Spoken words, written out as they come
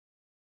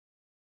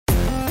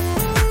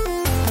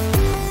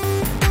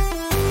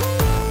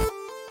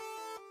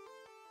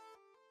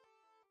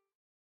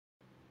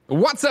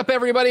What's up,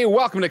 everybody?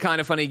 Welcome to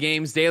Kind of Funny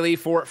Games Daily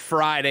for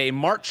Friday,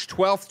 March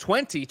 12th,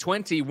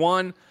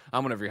 2021.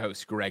 I'm one of your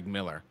hosts, Greg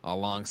Miller,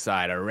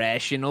 alongside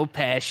Irrational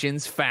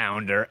Passions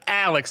founder,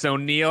 Alex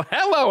O'Neill.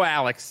 Hello,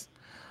 Alex.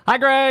 Hi,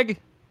 Greg.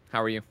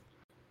 How are you?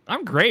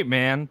 I'm great,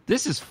 man.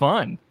 This is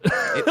fun.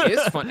 It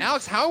is fun.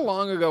 Alex, how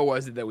long ago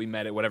was it that we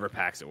met at whatever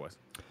PAX it was?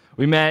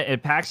 We met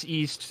at PAX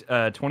East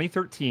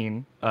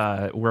 2013,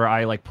 where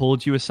I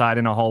pulled you aside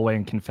in a hallway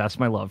and confessed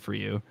my love for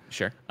you.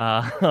 Sure.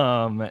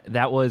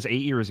 That was 8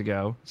 years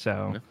ago,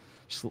 so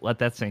just let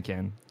that sink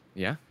in.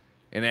 Yeah.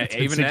 And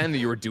even then,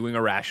 you were doing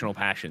Irrational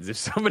Passions. If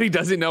somebody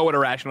doesn't know what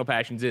Irrational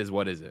Passions is,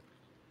 what is it?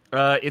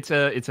 It's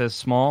a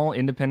small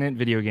independent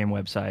video game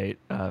website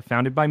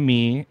founded by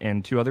me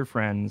and two other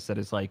friends that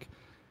has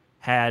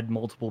had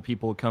multiple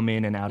people come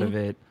in and out of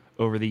it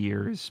over the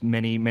years,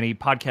 many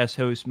podcast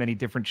hosts, many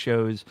different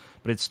shows,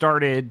 but it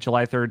started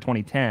July 3rd,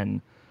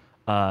 2010,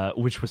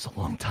 which was a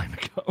long time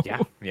ago.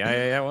 Yeah,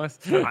 it was.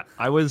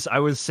 I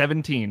was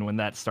 17 when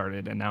that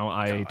started, and now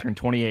I turned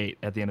 28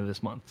 at the end of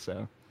this month.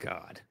 So,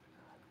 God,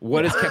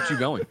 what has kept you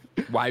going?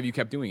 Why have you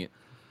kept doing it?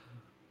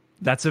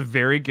 That's a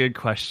very good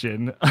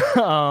question.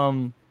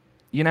 I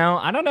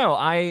don't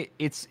know.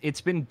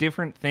 It's been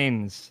different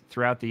things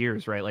throughout the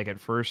years, right? Like at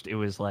first it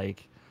was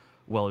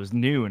it was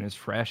new and it was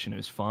fresh and it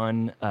was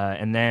fun.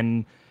 And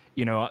then,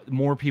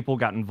 more people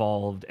got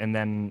involved, and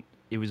then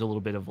it was a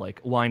little bit of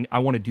I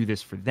want to do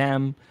this for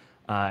them.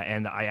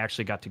 And I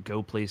actually got to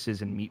go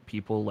places and meet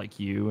people like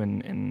you.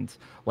 And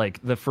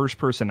the first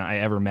person I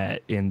ever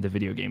met in the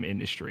video game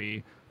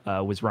industry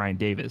was Ryan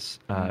Davis,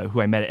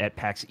 who I met at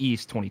PAX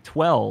East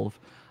 2012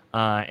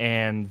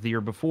 and the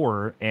year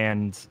before.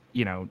 And,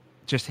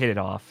 just hit it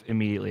off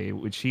immediately,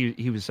 which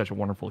he was such a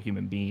wonderful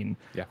human being.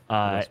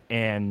 Yeah.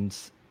 And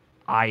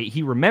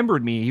he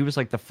remembered me. He was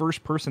the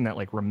first person that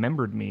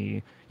remembered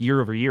me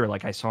year over year.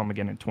 I saw him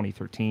again in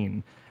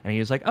 2013, and he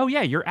was like, "Oh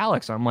yeah, you're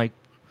Alex." I'm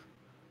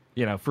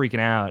freaking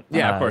out.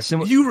 Yeah, of course.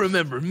 You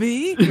remember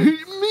me?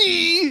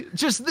 Me?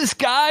 Just this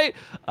guy?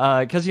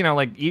 Because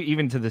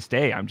even to this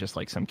day, I'm just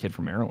some kid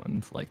from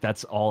Maryland.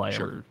 That's all I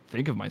ever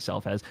think of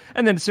myself as.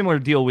 And then similar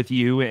deal with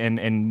you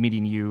and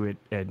meeting you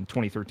in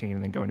 2013,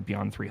 and then going to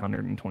Beyond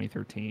 300 in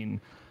 2013.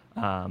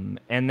 And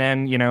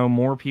then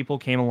more people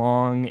came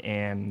along,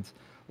 and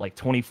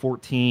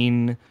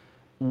 2014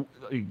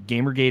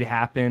 Gamergate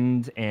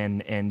happened,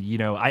 and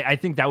I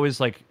think that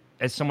was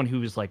as someone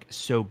who was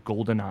so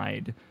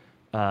golden-eyed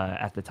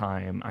at the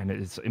time, I know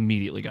it's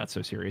immediately got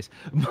so serious,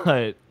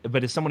 but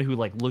as someone who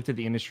looked at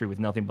the industry with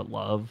nothing but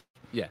love,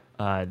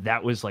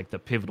 that was the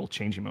pivotal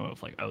changing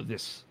moment of oh,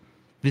 this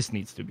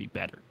needs to be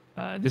better.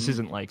 This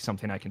isn't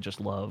something I can just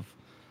love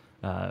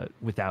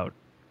without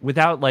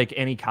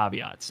any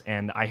caveats,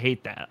 and I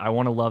hate that. I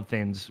want to love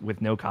things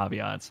with no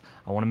caveats.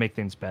 I want to make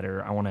things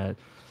better. I want to,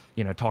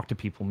 talk to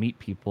people, meet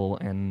people,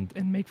 and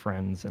make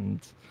friends. And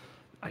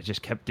I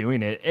just kept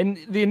doing it. And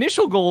the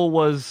initial goal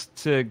was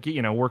to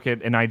get, work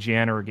at an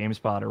IGN or a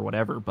GameSpot or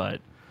whatever. But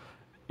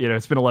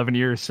it's been 11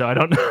 years, so I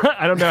don't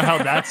know how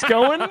that's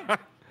going.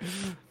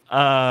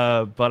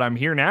 But I'm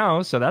here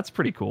now, so that's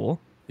pretty cool.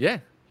 Yeah.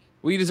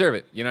 Well, you deserve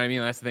it. You know what I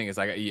mean? That's the thing. It's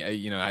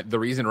the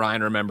reason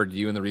Ryan remembered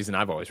you and the reason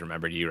I've always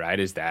remembered you, right,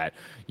 is that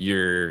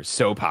you're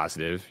so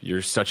positive.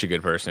 You're such a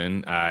good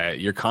person.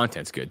 Your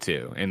content's good,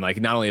 too. And,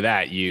 not only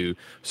that, you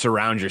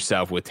surround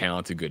yourself with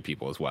talented, good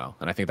people as well.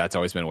 And I think that's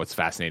always been what's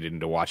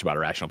fascinating to watch about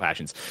Irrational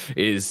Passions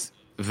is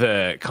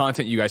the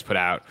content you guys put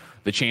out,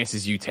 the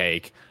chances you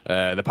take,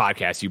 the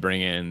podcasts you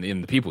bring in,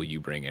 and the people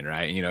you bring in,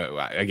 right?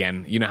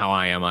 Again, how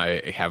I am.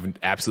 I have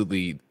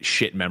absolutely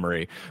shit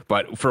memory.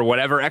 But for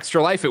whatever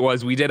extra life it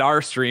was, we did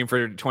our stream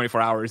for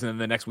 24 hours, and then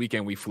the next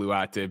weekend we flew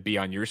out to be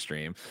on your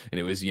stream. And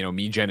it was,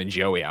 me, Jen, and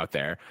Joey out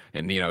there.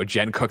 And,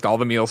 Jen cooked all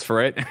the meals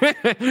for it.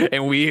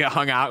 And we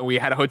hung out, and we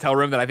had a hotel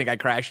room that I think I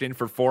crashed in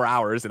for 4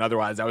 hours. And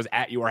otherwise, I was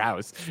at your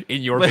house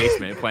in your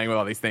basement playing with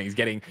all these things,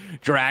 getting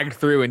dragged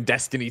through in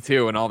Destiny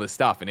 2 and all this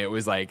stuff. And it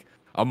was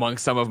among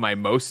some of my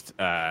most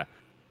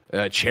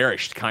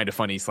cherished kind of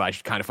funny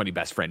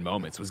best friend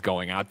moments was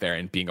going out there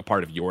and being a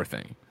part of your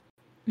thing.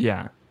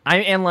 Yeah.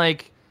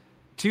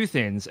 Two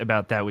things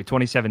about that with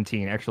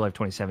 2017, Extra Life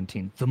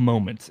 2017, the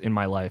moment in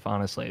my life,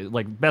 honestly.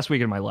 Best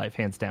week of my life,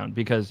 hands down,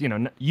 because,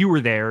 you were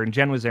there, and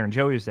Jen was there, and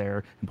Joey was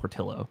there, and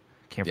Portillo.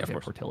 Can't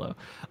forget Portillo.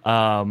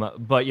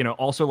 But,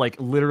 also,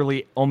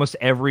 literally almost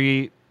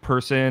every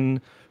person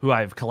who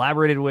I've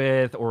collaborated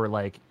with, or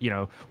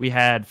we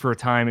had for a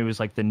time, it was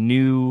the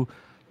new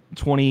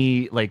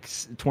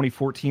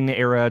 2014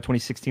 era,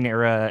 2016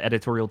 era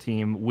editorial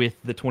team with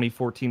the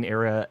 2014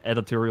 era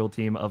editorial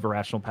team of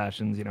Irrational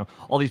Passions,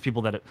 all these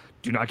people that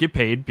do not get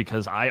paid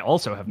because I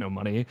also have no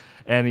money,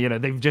 and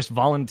they've just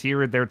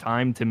volunteered their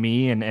time to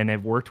me and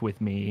have worked with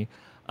me.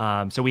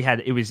 So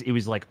it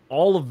was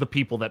all of the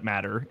people that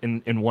matter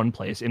in one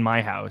place in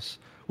my house,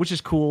 which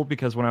is cool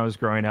because when I was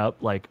growing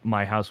up,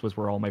 my house was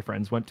where all my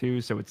friends went to.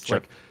 So it's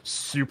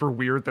super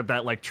weird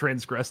that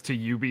transgressed to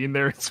you being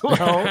there as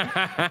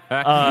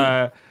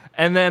well.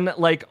 And then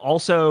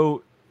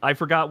also I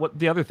forgot what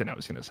the other thing I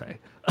was going to say.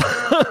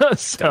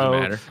 Doesn't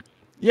matter.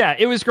 Yeah,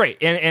 it was great,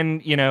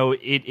 and you know,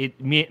 it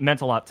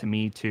meant a lot to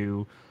me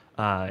too,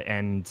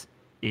 and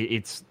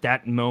it's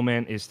that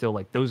moment is still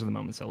like those are the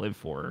moments I live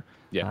for.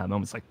 Yeah.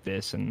 Moments like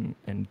this, and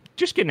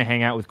just getting to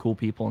hang out with cool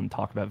people and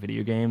talk about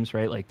video games,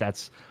 right? Like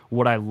that's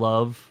what I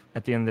love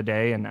at the end of the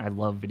day, and I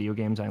love video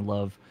games. I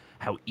love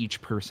how each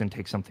person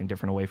takes something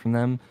different away from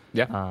them.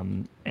 Yeah.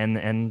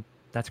 And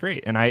that's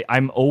great, and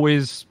I'm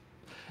always,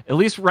 at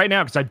least right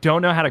now, because I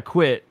don't know how to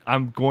quit,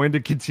 I'm going to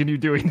continue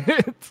doing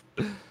it.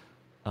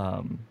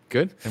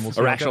 Good. And we'll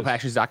see how it goes.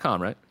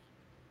 irrationalpassions.com, right?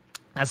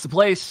 That's the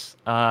place.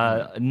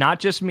 Not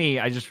just me.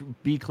 I just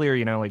be clear,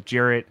 you know, like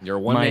Jarrett. You're a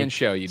one-man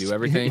show. You do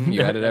everything.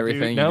 You edit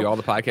everything. Nope. You do all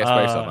the podcasts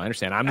by yourself. I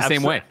understand. I'm the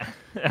same way.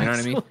 You know what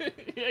I mean?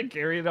 Yeah,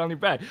 carry it on your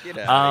back. Get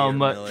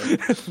out of here,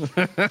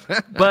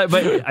 but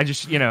I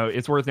just, you know,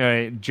 it's worth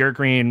noting. Jarrett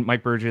Green,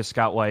 Mike Burgess,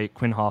 Scott White,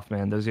 Quinn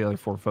Hoffman. Those are the other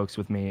 4 folks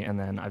with me. And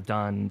then I've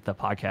done the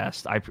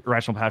podcast,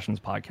 Irrational Passions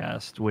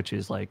podcast, which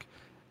is like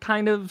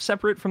kind of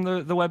separate from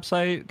the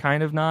website,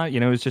 kind of not.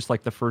 You know, it's just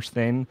like the first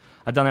thing.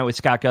 I've done that with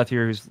Scott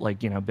Guthier, who's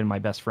like, you know, been my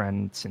best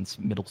friend since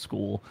middle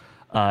school,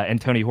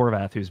 and Tony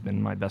Horvath, who's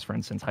been my best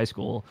friend since high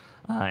school.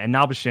 And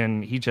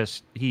Nalbashin,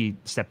 he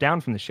stepped down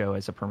from the show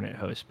as a permanent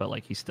host, but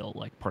like he's still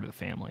like part of the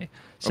family.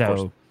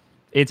 So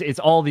it's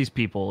all these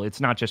people.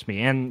 It's not just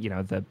me, and you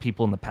know, the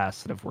people in the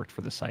past that have worked for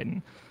the site.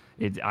 And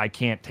I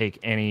can't take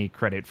any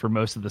credit for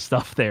most of the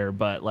stuff there,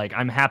 but like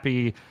I'm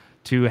happy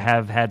to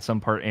have had some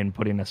part in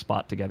putting a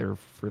spot together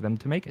for them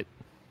to make it.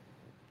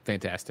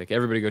 Fantastic.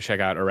 Everybody go check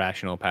out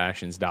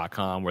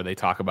irrationalpassions.com, where they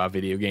talk about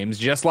video games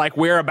just like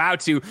we're about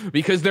to,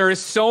 because there is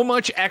so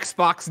much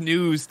Xbox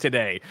news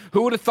today.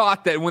 Who would have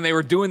thought that when they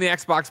were doing the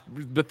Xbox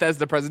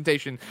Bethesda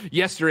presentation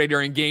yesterday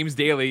during Games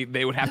Daily,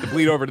 they would have to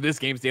bleed over to this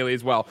Games Daily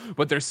as well.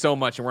 But there's so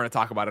much, and we're going to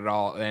talk about it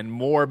all and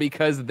more,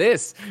 because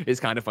this is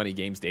Kind of Funny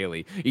Games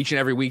Daily. Each and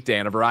every weekday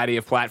on a variety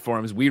of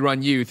platforms, we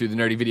run you through the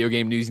nerdy video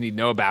game news you need to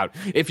know about.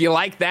 If you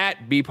like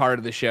that, be part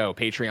of the show.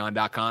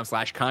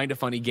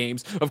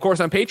 Patreon.com/kindoffunnygames. Of course,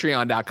 on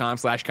Patreon.com/kindoffunnygames,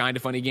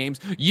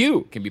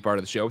 you can be part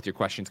of the show with your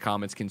questions,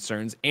 comments,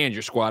 concerns, and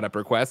your squad up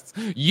requests.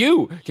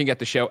 You can get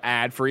the show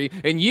ad-free,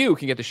 and you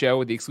can get the show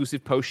with the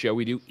exclusive post show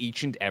we do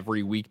each and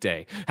every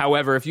weekday.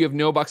 However, if you have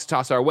no bucks to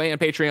toss our way on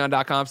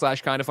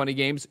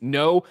Patreon.com/kindoffunnygames,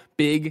 no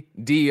big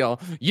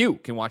deal. You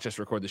can watch us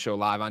record the show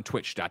live on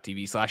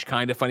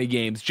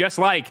Twitch.tv/kindoffunnygames, just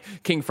like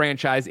King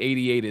Franchise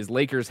 88 is,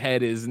 Lakers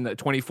Head is, and the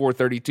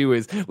 2432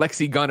 is,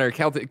 Lexi Gunner,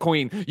 Celtic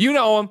Queen. You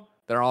know them.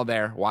 They're all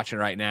there watching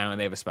right now, and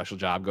they have a special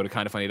job. Go to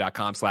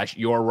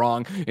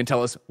kindoffunny.com/you're-wrong and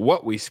tell us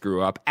what we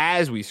screw up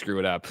as we screw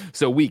it up,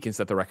 so we can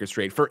set the record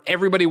straight for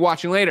everybody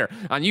watching later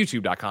on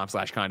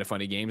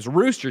youtube.com/kindoffunnygames,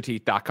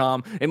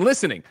 roosterteeth.com, and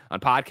listening on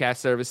podcast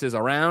services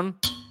around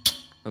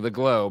the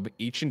globe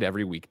each and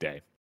every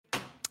weekday.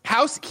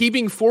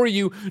 Housekeeping for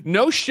you.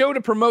 No show to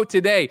promote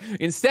today.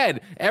 Instead,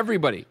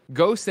 everybody,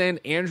 go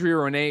send Andrea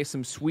Renee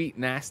some sweet,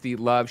 nasty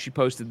love. She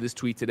posted this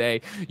tweet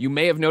today. You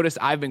may have noticed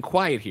I've been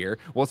quiet here.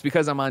 Well, it's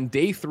because I'm on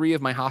day 3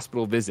 of my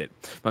hospital visit.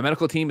 My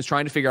medical team is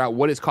trying to figure out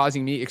what is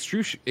causing me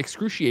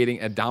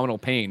excruciating abdominal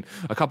pain.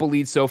 A couple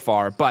leads so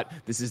far, but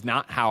this is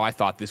not how I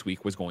thought this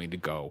week was going to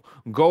go.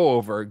 Go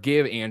over,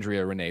 give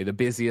Andrea Renee, the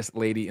busiest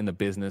lady in the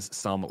business,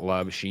 some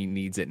love. She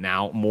needs it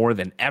now more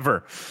than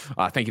ever.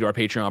 Thank you to our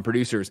Patreon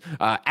producers,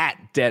 at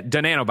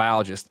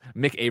Nanobiologist,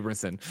 Mick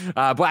Abramson,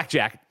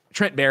 Blackjack,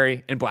 Trent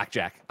Berry, and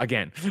Blackjack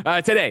again.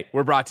 Today,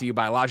 we're brought to you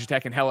by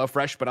Logitech and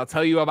HelloFresh, but I'll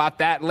tell you about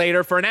that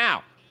later. For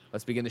now,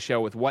 let's begin the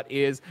show with what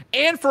is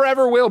and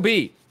forever will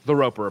be the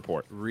Roper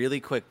Report. Really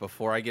quick,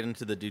 before I get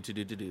into the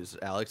do-to-do-to-dos,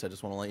 Alex, I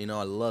just want to let you know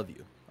I love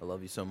you. I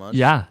love you so much.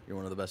 Yeah. You're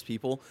one of the best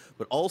people.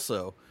 But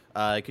also,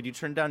 could you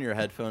turn down your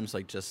headphones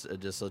like just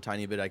a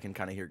tiny bit? I can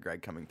kind of hear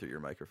Greg coming through your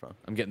microphone.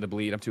 I'm getting the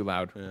bleed. I'm too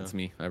loud. That's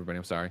me. Everybody,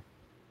 I'm sorry.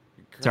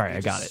 Greg, Sorry,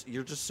 I got it.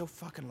 You're just so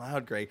fucking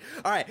loud, Greg.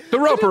 All right. The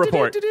Roper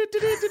Report.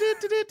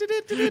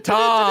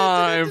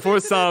 Time for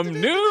some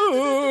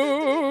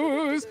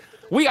news.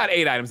 We got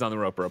 8 items on the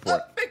Roper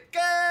Report. The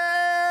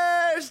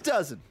Baker's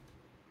dozen.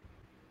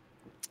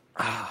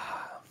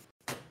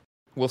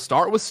 We'll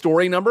start with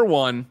story number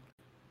 1.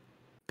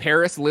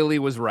 Parris Lilly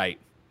was right.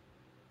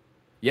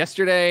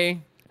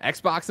 Yesterday,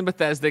 Xbox and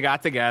Bethesda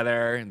got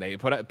together, and they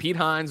put up, Pete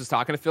Hines was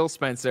talking to Phil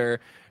Spencer,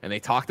 and they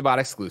talked about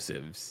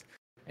exclusives.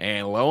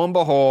 And lo and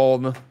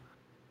behold,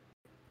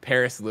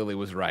 Parris Lilly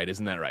was right.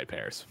 Isn't that right,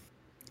 Parris?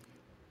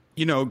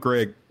 You know,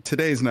 Greg,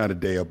 today's not a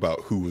day about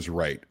who was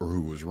right or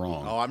who was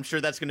wrong. Oh, I'm sure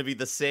that's going to be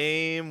the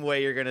same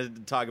way you're going to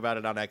talk about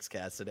it on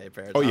XCast today,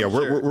 Parris. Oh, yeah,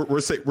 sure.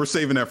 we're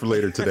saving that for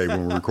later today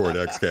when we record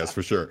XCast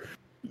for sure.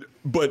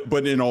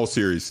 But in all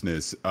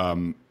seriousness,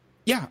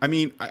 yeah, I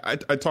mean,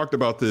 I talked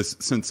about this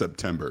since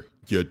September.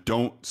 You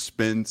don't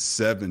spend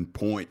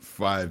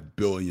 $7.5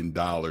 billion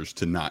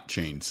to not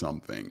change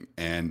something.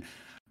 And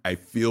I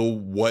feel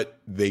what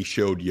they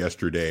showed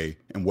yesterday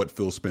and what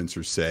Phil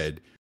Spencer said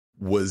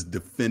was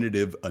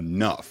definitive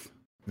enough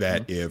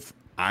that if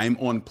I'm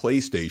on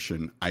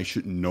PlayStation, I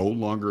should no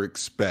longer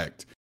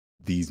expect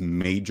these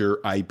major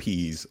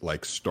IPs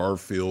like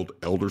Starfield,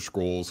 Elder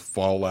Scrolls,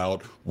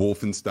 Fallout,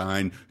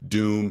 Wolfenstein,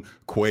 Doom,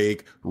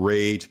 Quake,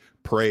 Rage,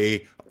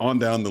 Prey, on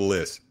down the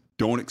list.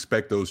 Don't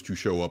expect those to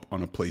show up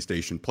on a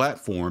PlayStation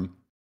platform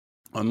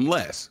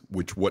unless,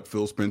 which what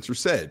Phil Spencer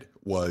said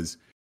was,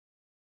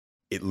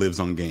 it lives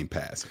on Game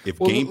Pass. If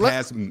Game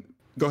Pass...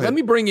 Go ahead. Let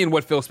me bring in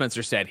what Phil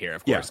Spencer said here,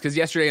 of course, because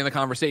yesterday in the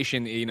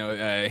conversation,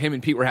 him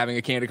and Pete were having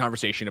a candid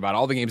conversation about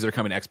all the games that are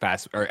coming to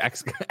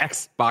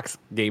Xbox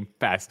Game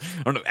Pass.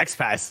 I don't know,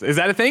 X-Pass. Is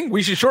that a thing?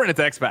 We should shorten it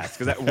to X-Pass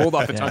because that rolled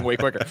off the tongue way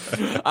quicker.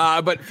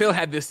 But Phil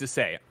had this to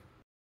say.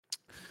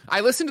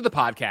 I listened to the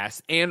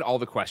podcast and all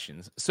the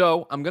questions,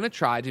 so I'm going to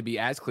try to be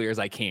as clear as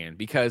I can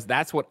because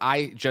that's what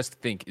I just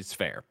think is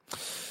fair.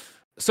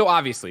 So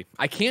obviously,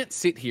 I can't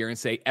sit here and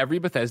say every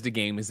Bethesda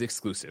game is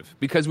exclusive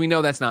because we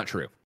know that's not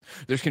true.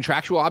 There's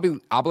contractual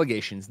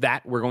obligations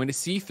that we're going to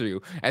see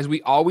through, as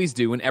we always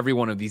do in every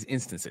one of these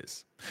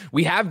instances.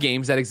 We have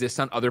games that exist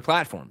on other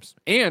platforms,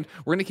 and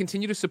we're going to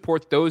continue to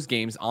support those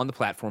games on the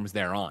platforms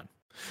they're on.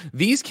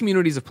 These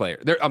communities of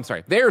players,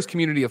 there's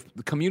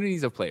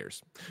communities of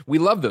players. We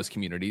love those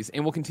communities,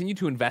 and we'll continue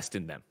to invest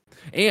in them.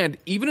 And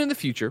even in the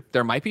future,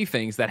 there might be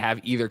things that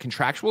have either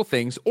contractual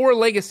things or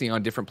legacy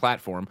on different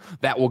platform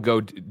that will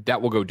go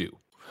do.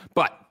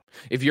 But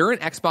if you're an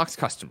Xbox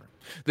customer,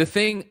 the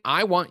thing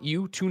I want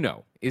you to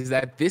know is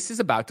that this is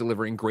about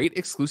delivering great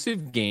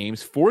exclusive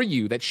games for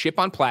you that ship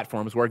on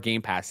platforms where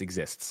Game Pass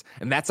exists.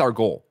 And that's our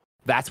goal.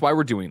 That's why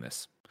we're doing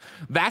this.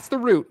 That's the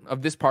root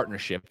of this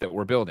partnership that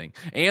we're building.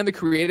 And the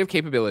creative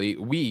capability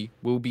we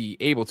will be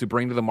able to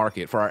bring to the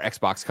market for our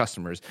Xbox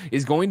customers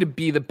is going to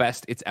be the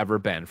best it's ever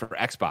been for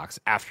Xbox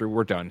after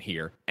we're done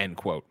here, end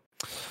quote.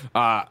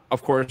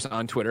 Of course,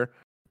 on Twitter,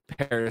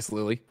 Parris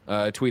Lilly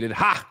tweeted,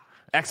 "Ha!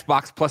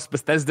 Xbox plus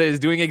Bethesda is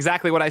doing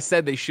exactly what I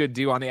said they should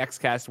do on the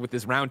XCast with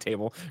this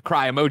roundtable,"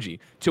 cry emoji.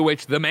 To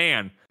which the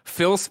man,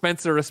 Phil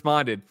Spencer,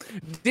 responded,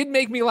 "Did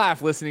make me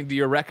laugh listening to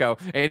your reco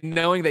and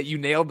knowing that you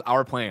nailed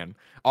our plan.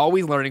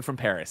 Always learning from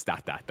Parris, ...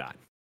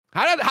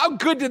 How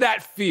good did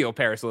that feel,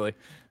 Parris Lilly?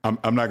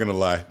 I'm not going to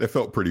lie. That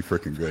felt pretty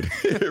freaking good.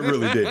 It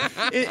really did.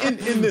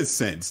 In this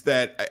sense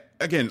that,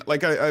 again,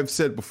 like I've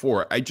said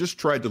before, I just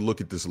tried to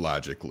look at this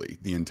logically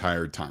the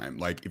entire time.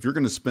 Like, if you're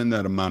going to spend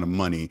that amount of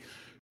money,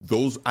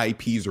 those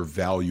IPs are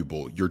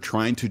valuable. You're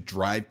trying to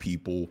drive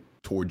people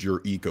towards your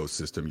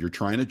ecosystem. You're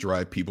trying to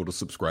drive people to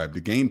subscribe to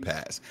Game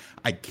Pass.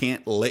 I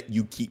can't let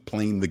you keep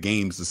playing the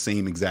games the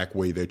same exact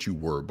way that you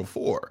were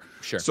before.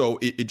 Sure. So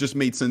it just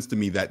made sense to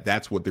me that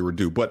that's what they would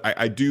do. But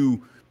I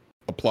do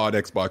applaud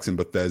Xbox and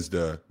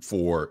Bethesda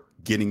for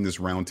getting this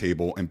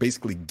roundtable and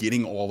basically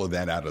getting all of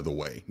that out of the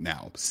way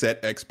now.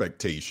 Set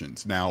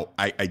expectations. Now,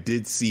 I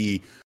did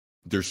see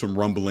there's some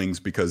rumblings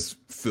because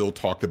Phil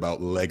talked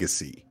about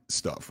legacy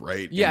stuff,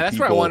 right? Yeah, and that's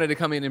where I wanted to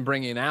come in and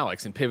bring in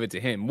Alex and pivot to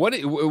him.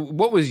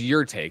 What was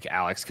your take,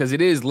 Alex? Because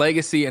it is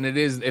legacy, and it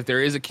is, if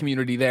there is a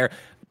community there,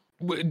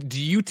 do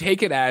you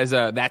take it as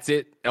that's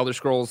it? Elder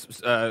Scrolls,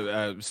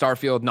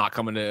 Starfield not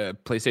coming to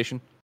PlayStation?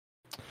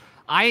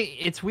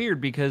 It's weird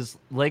because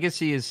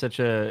legacy is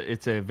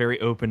it's a very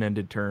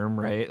open-ended term,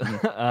 right?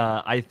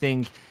 I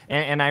think,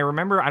 and I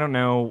remember, I don't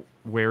know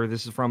where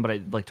this is from, but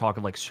I like talk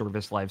of like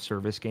live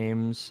service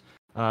games,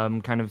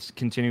 kind of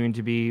continuing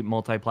to be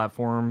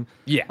multi-platform.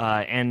 Yeah.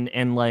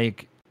 And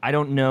like, we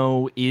don't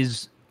know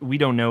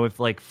if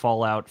like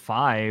Fallout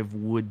 5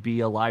 would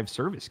be a live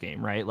service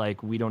game, right?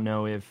 Like, we don't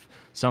know if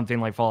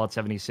something like Fallout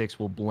 76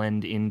 will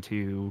blend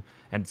into,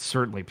 and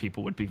certainly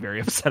people would be very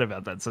upset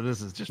about that, so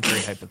this is just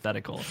very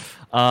hypothetical,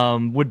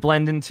 would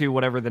blend into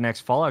whatever the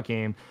next Fallout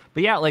game.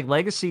 But yeah, like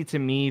Legacy to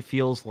me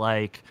feels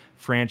like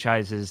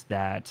franchises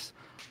that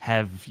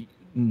have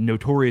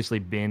notoriously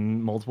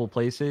been multiple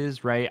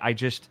places, right?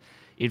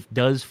 It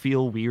does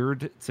feel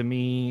weird to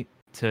me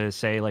to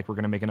say like we're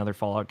going to make another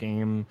Fallout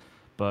game,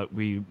 but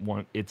we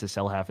want it to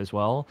sell half as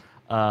well.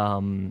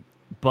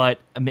 But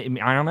I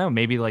don't know,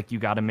 maybe like you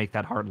got to make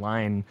that hard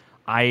line.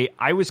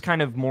 I was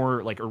kind of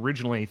more like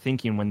originally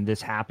thinking when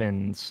this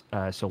happens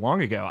so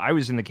long ago, I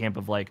was in the camp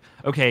of like,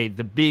 okay,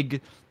 the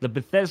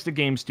Bethesda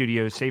game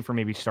studios, save for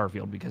maybe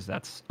Starfield because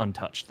that's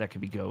untouched. That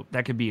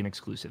could be an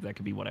exclusive. That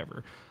could be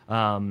whatever.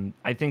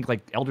 I think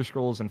like Elder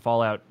Scrolls and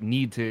Fallout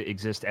need to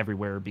exist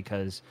everywhere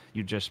because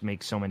you just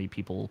make so many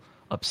people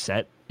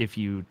upset if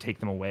you take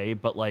them away.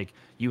 But like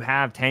you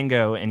have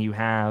Tango and you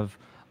have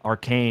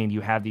Arcane,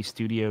 you have these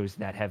studios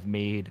that have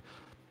made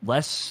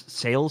less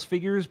sales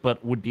figures,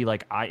 but would be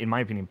like, in my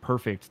opinion,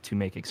 perfect to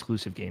make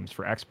exclusive games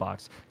for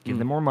Xbox. Give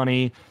them more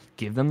money,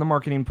 give them the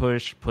marketing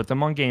push, put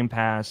them on Game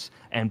Pass,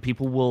 and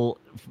people will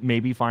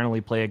maybe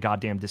finally play a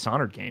goddamn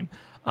Dishonored game.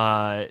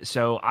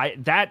 So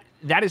that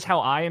is how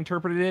I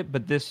interpreted it.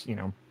 But this,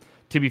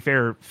 to be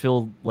fair,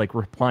 Phil like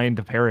replying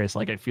to Parris,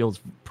 like it feels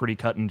pretty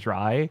cut and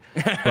dry.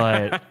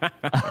 But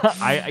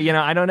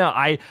I don't know.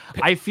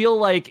 I feel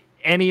like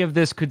any of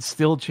this could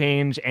still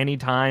change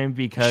anytime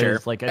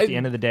because like at the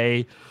end of the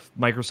day,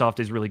 Microsoft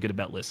is really good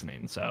about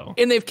listening. So,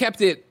 and they've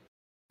kept it,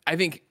 I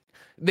think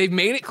they've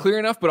made it clear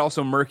enough, but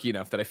also murky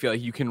enough that I feel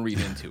like you can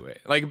read into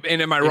it. Like,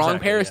 and am I wrong,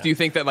 Parris? Yeah. Do you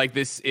think that like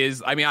this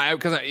is,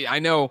 because I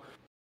know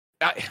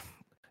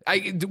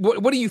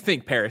What do you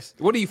think, Parris?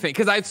 What do you think?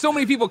 Because so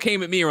many people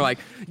came at me and were like,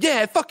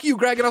 "Yeah, fuck you,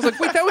 Greg," and I was like,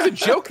 "Wait, that was a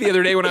joke the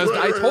other day when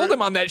I told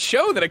him on that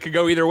show that it could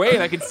go either way,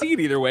 and I could see it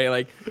either way."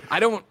 Like, I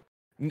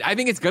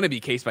think it's going to be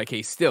case by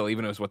case still,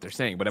 even though it's what they're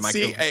saying. But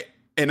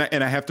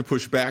I have to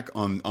push back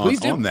on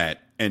that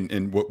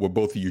and what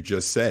both of you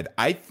just said.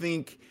 I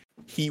think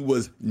he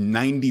was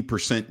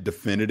 90%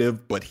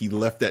 definitive, but he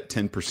left that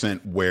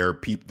 10% where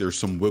there's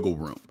some wiggle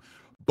room.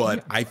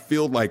 But I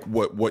feel like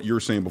what you're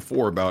saying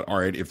before about, all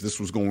right, if this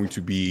was going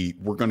to be,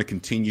 we're going to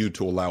continue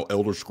to allow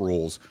Elder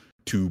Scrolls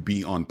to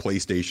be on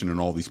PlayStation and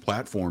all these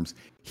platforms,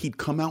 he'd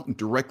come out and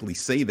directly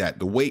say that.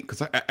 The way,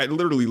 because I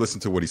literally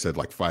listened to what he said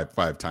like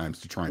five times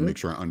to try and make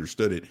sure I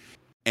understood it.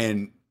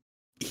 And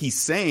he's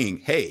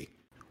saying, hey,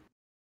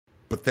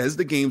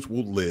 Bethesda games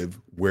will live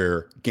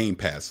where Game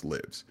Pass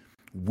lives.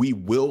 We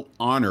will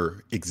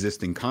honor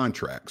existing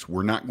contracts.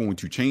 We're not going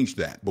to change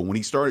that. But when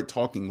he started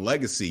talking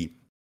legacy,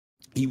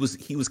 he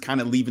was kind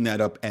of leaving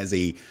that up as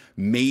a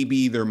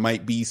maybe there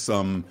might be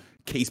some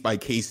case by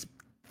case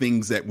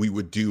things that we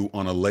would do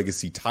on a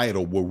legacy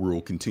title where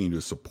we'll continue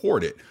to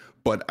support it.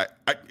 But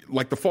I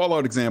like the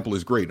Fallout example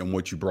is great on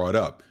what you brought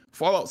up.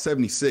 Fallout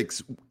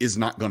 76 is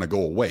not going to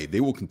go away.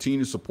 They will continue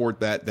to support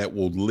that. That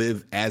will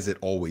live as it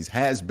always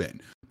has been.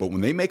 But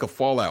when they make a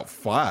Fallout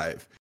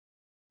 5,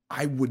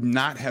 I would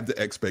not have the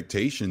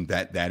expectation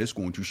that that is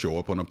going to show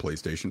up on a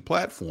PlayStation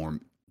platform.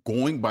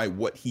 Going by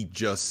what he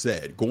just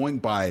said, going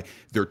by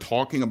they're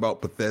talking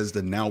about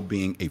Bethesda now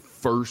being a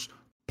first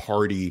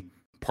party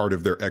part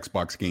of their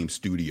Xbox game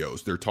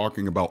studios. They're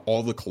talking about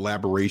all the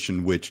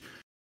collaboration, which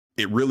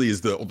it really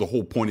is the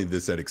whole point of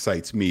this that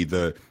excites me.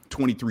 The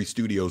 23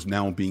 studios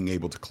now being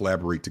able to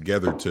collaborate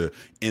together to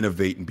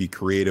innovate and be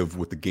creative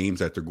with the games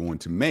that they're going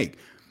to make.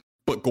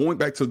 But going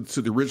back to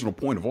the original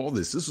point of all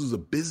this was a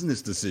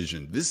business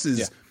decision. This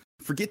is,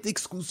 forget the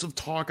exclusive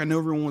talk. I know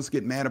everyone wants to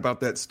get mad about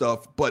that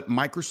stuff, but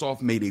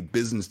Microsoft made a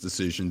business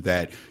decision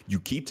that you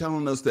keep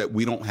telling us that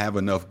we don't have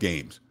enough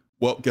games.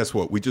 Well, guess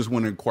what? We just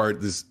went and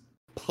acquired this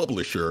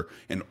publisher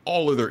and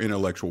all of their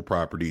intellectual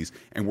properties,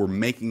 and we're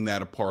making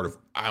that a part of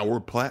our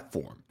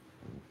platform.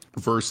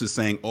 Versus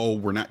saying, oh,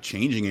 we're not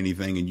changing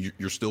anything and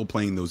you're still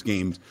playing those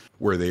games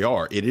where they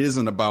are. It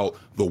isn't about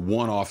the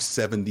one-off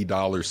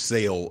 $70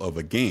 sale of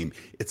a game.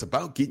 It's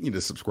about getting you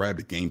to subscribe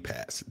to Game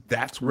Pass.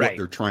 That's what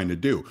they're trying to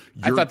do.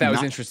 I thought that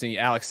was interesting.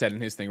 Alex said in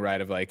his thing, right,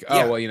 of like,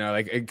 well,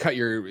 like cut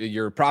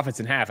your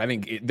profits in half. I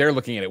think they're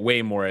looking at it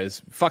way more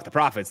as fuck the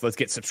profits. Let's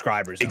get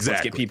subscribers. Exactly.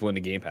 Let's get people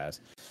into Game Pass.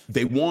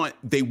 They want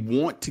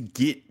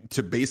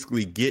to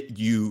basically get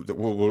you,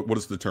 what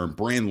is the term?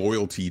 Brand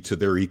loyalty to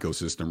their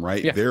ecosystem,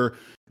 right? Yeah.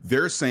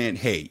 They're saying,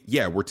 hey,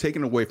 yeah, we're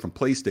taking away from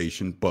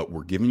PlayStation, but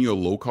we're giving you a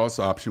low-cost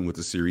option with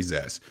the Series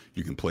S.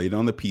 You can play it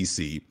on the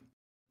PC.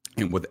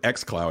 And with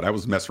xCloud, I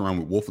was messing around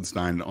with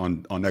Wolfenstein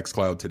on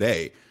xCloud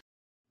today.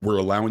 We're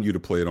allowing you to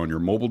play it on your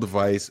mobile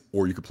device,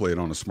 or you can play it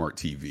on a smart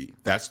TV.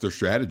 That's their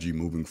strategy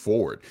moving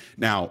forward.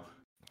 Now,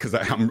 because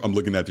I'm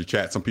looking at the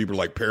chat, some people are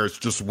like, Parris,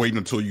 just wait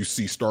until you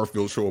see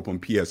Starfield show up on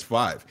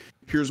PS5.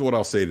 Here's what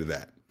I'll say to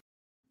that.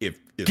 If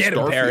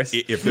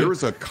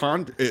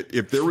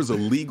there was a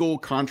legal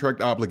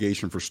contract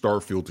obligation for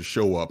Starfield to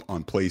show up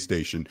on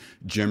PlayStation,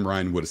 Jim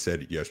Ryan would have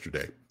said it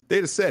yesterday. They'd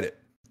have said it.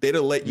 They'd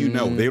have let you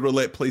know. They would have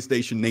let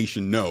PlayStation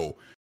Nation know.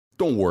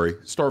 Don't worry,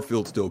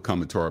 Starfield's still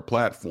coming to our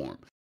platform.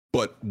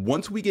 But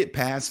once we get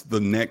past the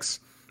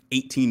next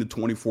 18 to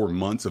 24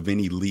 months of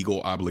any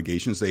legal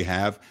obligations they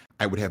have,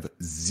 I would have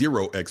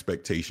zero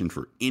expectation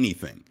for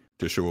anything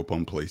to show up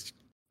on PlayStation.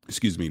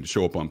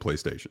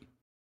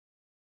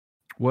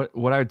 What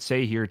I would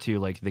say here too,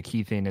 like the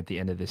key thing at the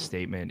end of this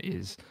statement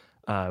is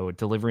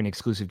delivering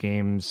exclusive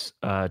games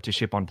to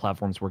ship on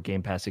platforms where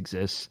Game Pass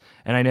exists.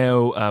 And I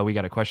know we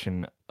got a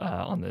question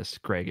on this,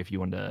 Greg, if you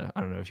want to,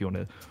 I don't know if you want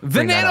to. The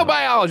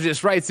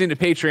nanobiologist writes into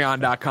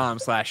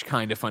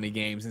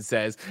patreon.com/kindafunnygames and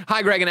says,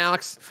 hi, Greg and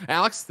Alex.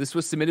 Alex, this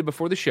was submitted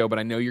before the show, but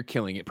I know you're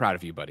killing it. Proud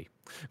of you, buddy.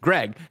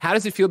 Greg, how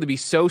does it feel to be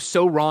so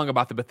wrong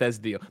about the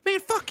Bethesda deal? Man,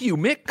 fuck you,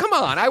 Mick. Come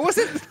on. I never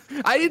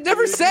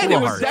said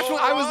it was definitely,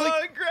 I was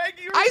like, Greg,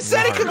 I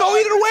said it could go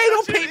either way.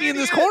 Don't paint me in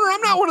this corner.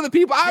 I'm not one of the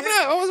people.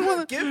 I wasn't one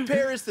of the. Give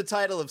Parris the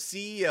title of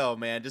CEO,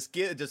 man. Just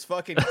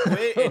fucking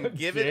quit and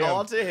give it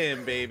all to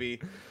him, baby.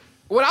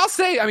 What I'll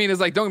say, I mean, is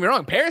like, don't get me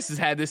wrong, Parris has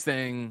had this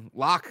thing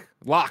locked.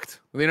 You know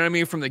what I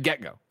mean? From the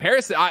get-go.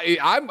 Parris,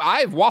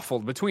 I've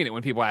waffled between it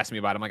when people ask me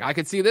about it. I'm like, I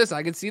could see this,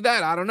 I could see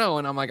that, I don't know.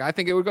 And I'm like, I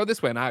think it would go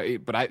this way.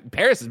 But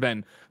Parris has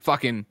been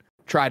fucking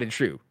tried and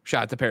true.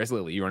 Shout out to Parris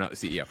Lilly. You are not the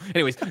CEO.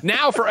 Anyways,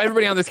 now for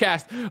everybody on this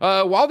cast,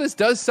 while this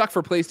does suck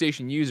for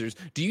PlayStation users,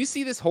 do you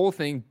see this whole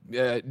thing,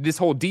 this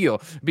whole deal,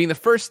 being the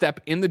first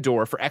step in the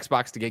door for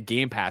Xbox to get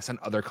Game Pass on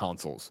other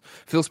consoles?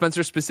 Phil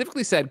Spencer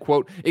specifically said,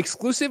 quote,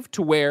 exclusive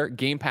to where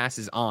Game Pass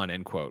is on,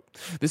 end quote.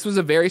 This was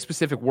very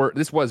specific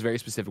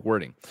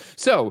wording.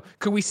 So,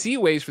 could we see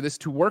ways for this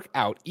to work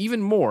out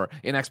even more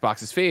in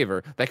Xbox's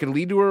favor that could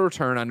lead to a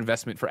return on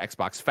investment for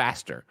Xbox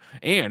faster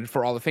and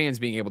for all the fans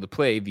being able to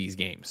play these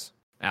games?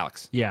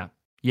 Alex. Yeah.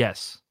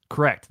 Yes.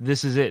 Correct.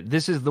 This is it.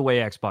 This is the way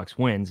Xbox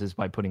wins, is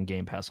by putting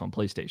Game Pass on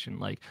PlayStation.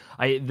 Like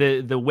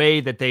the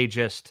way that they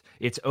just,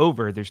 it's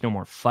over, there's no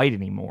more fight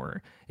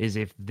anymore, is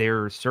if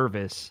their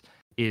service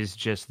is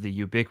just the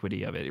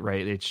ubiquity of it,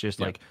 right? It's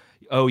just like,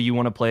 oh, you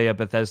want to play a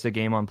Bethesda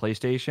game on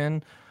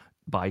PlayStation?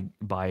 Buy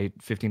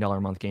 $15 a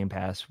month Game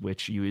Pass,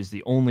 which is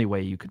the only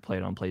way you could play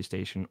it on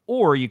PlayStation,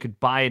 or you could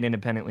buy it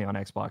independently on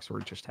Xbox, or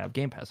just have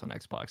Game Pass on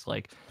Xbox.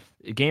 Like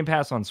Game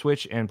Pass on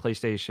Switch and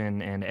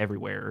PlayStation and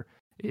everywhere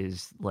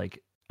is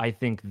like, I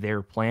think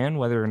their plan,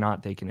 whether or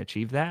not they can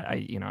achieve that,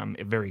 I'm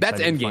very excited. That's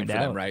end to game find for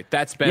out. them, right?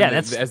 That's been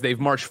as they've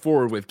marched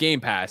forward with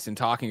Game Pass and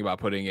talking about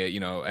putting it,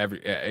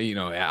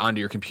 onto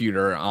your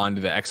computer,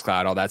 onto the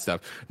xCloud, all that stuff.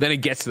 Then it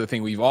gets to the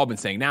thing we've all been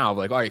saying now, of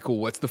like, all right, cool.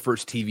 What's the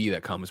first TV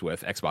that comes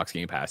with Xbox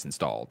Game Pass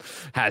installed?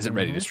 Has it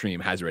ready to stream?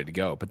 Has it ready to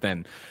go? But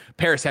then,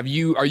 Parris, are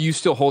you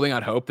still holding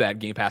out hope that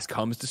Game Pass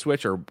comes to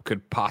Switch or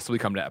could possibly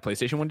come to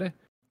PlayStation one day?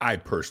 I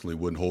personally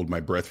wouldn't hold my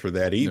breath for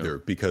that either,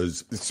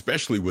 because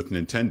especially with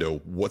Nintendo,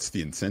 what's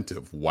the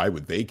incentive? Why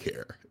would they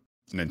care?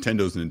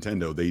 Nintendo's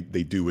Nintendo.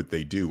 They do what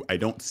they do. I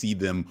don't see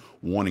them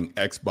wanting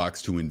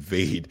Xbox to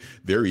invade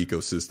their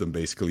ecosystem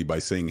basically by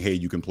saying, hey,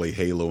 you can play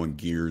Halo and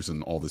Gears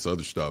and all this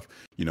other stuff,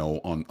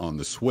 on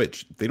the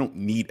Switch. They don't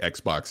need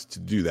Xbox to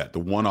do that. The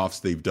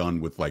one-offs they've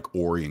done with like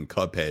Ori and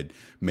Cuphead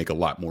make a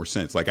lot more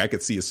sense. Like I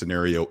could see a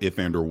scenario if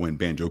and or when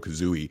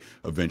Banjo-Kazooie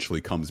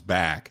eventually comes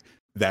back,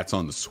 that's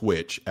on the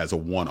Switch as a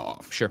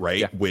one-off, sure, right?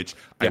 Yeah. Which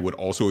I would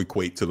also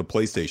equate to the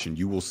PlayStation.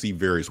 You will see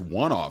various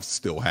one-offs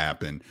still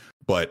happen,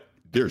 but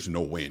there's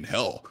no way in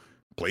hell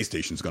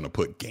PlayStation's going to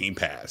put Game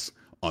Pass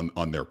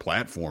on their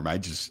platform. I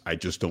just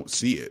don't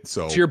see it.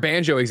 So to your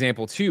Banjo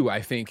example too,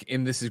 I think,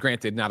 and this is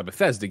granted not a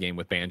Bethesda game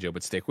with Banjo,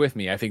 but stick with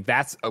me. I think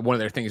that's one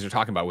of their things they're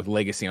talking about with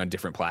legacy on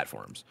different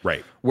platforms,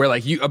 right? Where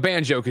like a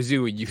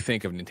Banjo-Kazooie, you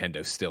think of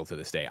Nintendo still to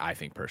this day. I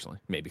think personally,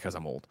 maybe because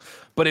I'm old,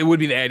 but it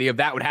would be the idea of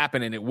that would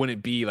happen, and it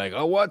wouldn't be like,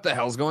 oh, what the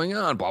hell's going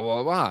on? Blah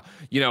blah blah.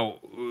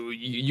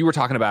 You were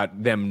talking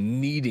about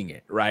them needing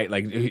it, right?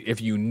 Like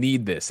if you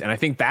need this, and I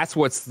think that's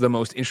what's the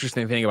most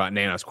interesting thing about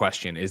Nano's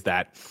question is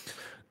that,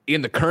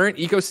 in the current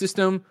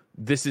ecosystem,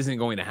 this isn't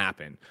going to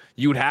happen.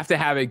 You would have to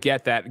have it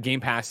get that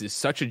Game Pass is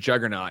such a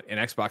juggernaut and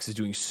Xbox is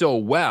doing so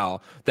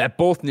well that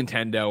both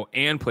Nintendo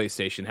and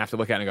PlayStation have to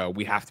look at it and go,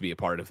 we have to be a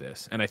part of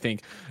this. And I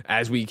think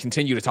as we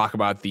continue to talk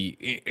about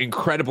the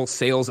incredible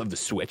sales of the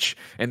Switch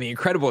and the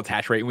incredible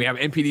attach rate, and we have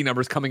NPD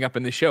numbers coming up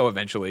in the show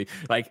eventually,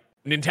 like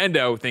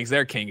Nintendo thinks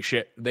they're king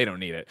shit. They don't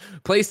need it.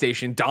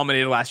 PlayStation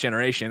dominated last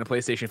generation. The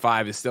PlayStation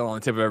 5 is still on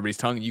the tip of everybody's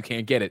tongue. You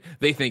can't get it.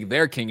 They think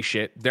they're king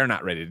shit. They're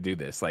not ready to do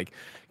this. Like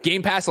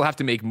Game Pass will have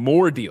to make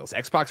more deals.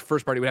 Xbox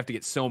first party would have to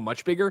get so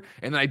much bigger.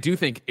 And then I do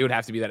think it would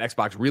have to be that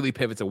Xbox really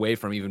pivots away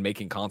from even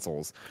making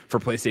consoles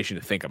for PlayStation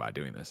to think about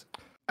doing this.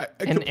 I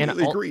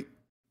completely agree.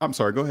 I'm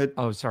sorry. Go ahead.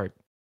 Oh, sorry.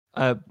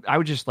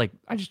 I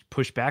just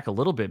push back a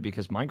little bit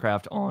because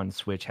Minecraft on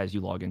Switch has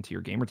you log into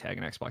your gamer tag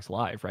in Xbox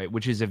Live, right?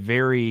 Which is a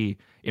very,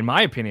 in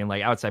my opinion,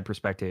 like outside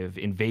perspective,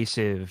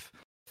 invasive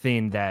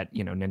thing that,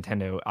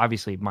 Nintendo,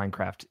 obviously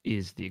Minecraft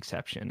is the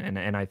exception.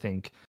 And I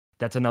think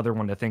that's another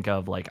one to think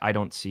of. Like, I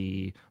don't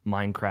see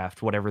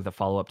Minecraft, whatever the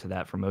follow up to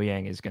that from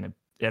Mojang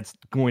that's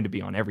going to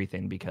be on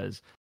everything,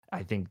 because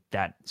I think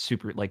that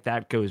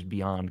that goes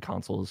beyond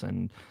consoles,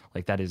 and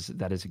like that is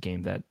a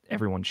game that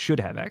everyone should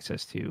have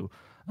access to.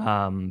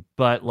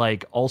 But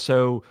like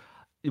also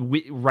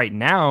right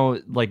now,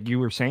 like you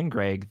were saying,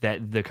 Greg,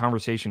 that the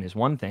conversation is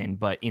one thing,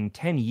 but in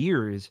 10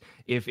 years,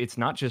 if it's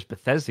not just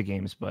Bethesda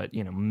games, but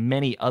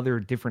many other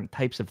different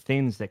types of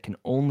things that can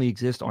only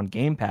exist on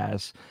Game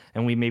Pass,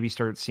 and we maybe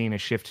start seeing a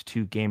shift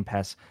to Game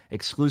Pass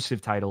exclusive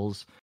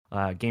titles,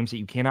 games that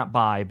you cannot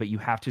buy, but you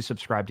have to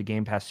subscribe to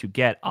Game Pass to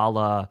get, a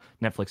la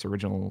Netflix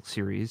original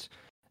series,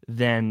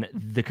 then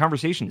the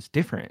conversation is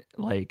different.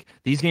 Like,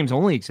 these games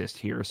only exist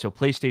here. So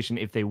PlayStation,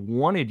 if they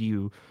wanted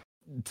you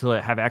to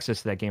have access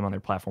to that game on their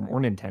platform, or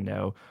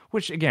Nintendo,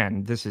 which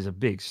again, this is a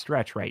big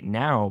stretch right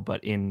now,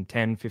 but in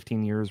 10,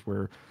 15 years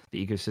where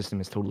the ecosystem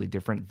is totally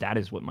different, that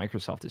is what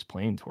Microsoft is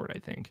playing toward, I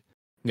think.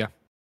 Yeah.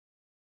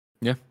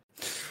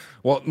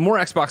 Well, more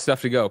Xbox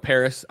stuff to go.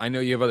 Parris, I know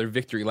you have other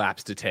victory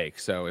laps to take.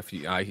 So if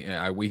you,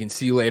 we can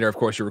see you later. Of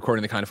course, you're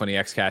recording the Kind of Funny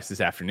XCast this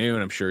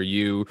afternoon. I'm sure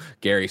you,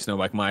 Gary,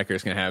 Snowbike Mike, are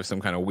going to have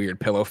some kind of weird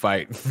pillow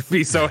fight.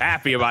 Be so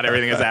happy about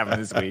everything that's happened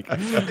this week.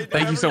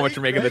 Thank you so much for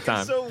making the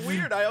time. It's so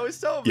weird. I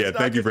always tell him. Yeah,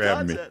 thank you for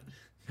having me.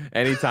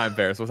 Anytime,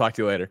 Parris. We'll talk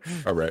to you later.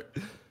 All right.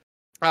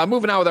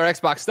 Moving on with our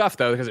Xbox stuff,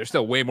 though, because there's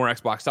still way more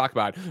Xbox to talk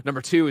about. Number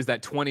 2 is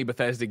that 20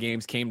 Bethesda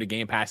games came to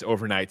Game Pass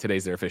overnight.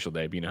 Today's their official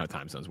day, but you know how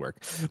time zones work.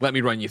 Let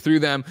me run you through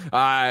them.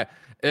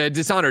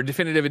 Dishonored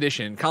Definitive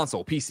Edition,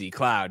 console, PC,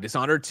 cloud.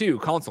 Dishonored 2,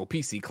 console,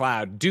 PC,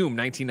 cloud. Doom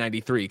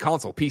 1993,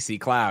 console, PC,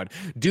 cloud.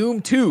 Doom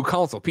 2,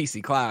 console,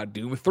 PC, cloud.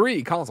 Doom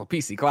 3, console,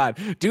 PC, cloud.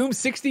 Doom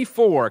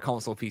 64,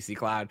 console, PC,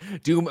 cloud.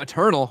 Doom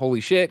Eternal, holy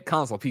shit,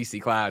 console,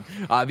 PC, cloud.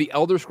 The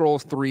Elder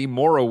Scrolls 3,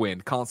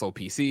 Morrowind, console,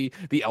 PC.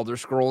 The Elder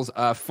Scrolls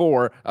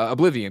 4,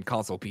 Oblivion,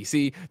 console,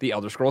 PC. The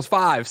Elder Scrolls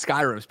 5,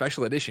 Skyrim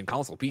Special Edition,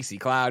 console, PC,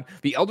 cloud.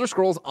 The Elder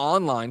Scrolls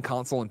Online,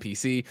 console, and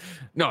PC.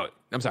 No,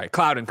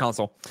 Cloud and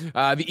console.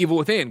 The Evil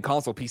Within,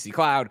 console, PC,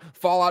 cloud.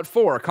 Fallout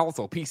 4,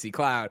 console, PC,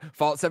 cloud.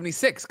 Fallout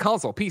 76,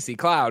 console, PC,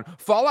 cloud.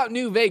 Fallout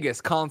New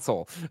Vegas,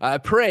 console.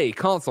 Prey,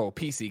 console,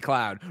 PC,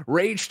 cloud.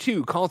 Rage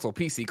 2, console,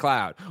 PC,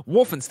 cloud.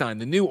 Wolfenstein,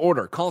 The New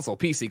Order, console,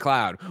 PC,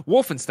 cloud.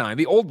 Wolfenstein,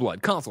 The Old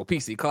Blood, console,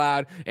 PC,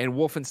 cloud. And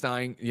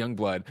Wolfenstein,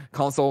 Youngblood,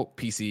 console,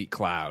 PC,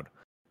 cloud.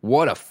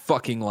 What a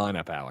fucking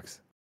lineup, Alex.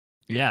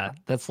 Yeah,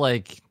 that's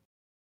like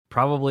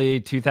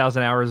probably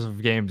 2,000 hours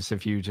of games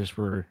if you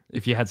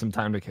had some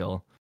time to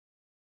kill.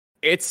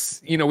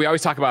 It's, we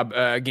always talk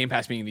about Game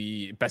Pass being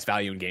the best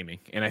value in gaming.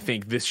 And I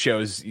think this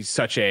shows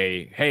such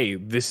hey,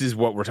 this is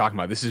what we're talking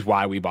about. This is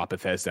why we bought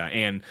Bethesda.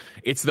 And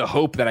it's the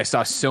hope that I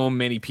saw so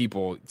many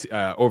people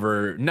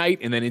overnight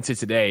and then into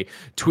today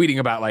tweeting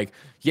about like,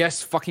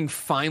 yes, fucking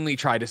finally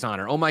try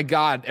Dishonor. Oh my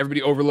God,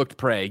 everybody overlooked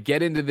Prey.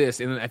 Get into this.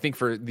 And I think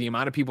for the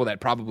amount of people that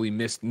probably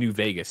missed New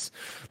Vegas,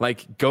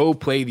 like go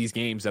play these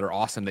games that are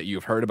awesome that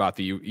you've heard about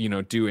that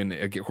you do in,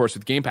 of course,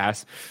 with Game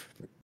Pass.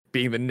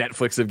 Being the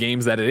Netflix of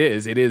games that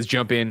it is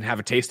jump in, have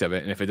a taste of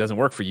it, and if it doesn't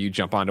work for you,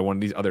 jump onto one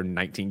of these other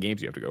 19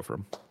 games you have to go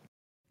from.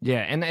 Yeah,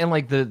 and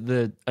like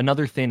the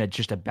another thing that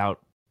just about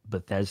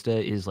Bethesda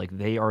is like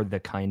they are the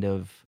kind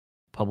of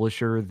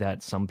publisher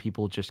that some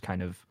people just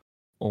kind of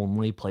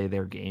only play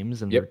their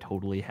games and they're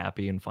totally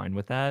happy and fine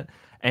with that.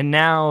 And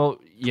now,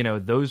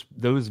 those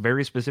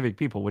very specific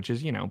people, which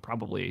is,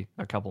 probably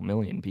a couple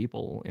million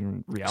people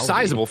in reality.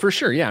 Sizable for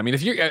sure. Yeah. I mean,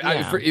 if you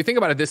you think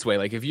about it this way,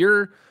 like if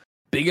you're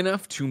big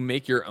enough to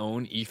make your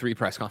own E3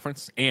 press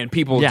conference and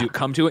people do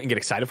come to it and get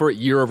excited for it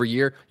year over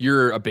year,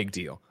 you're a big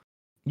deal.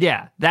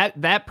 Yeah,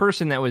 that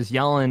person that was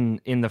yelling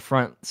in the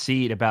front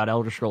seat about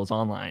Elder Scrolls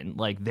Online,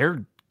 like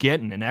they're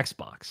getting an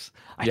Xbox.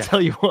 I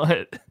tell you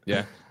what.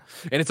 Yeah.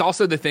 And it's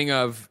also the thing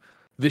of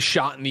the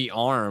shot in the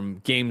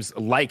arm games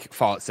like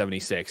Fallout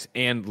 76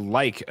 and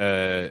like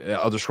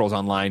Elder Scrolls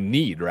Online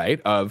need, right?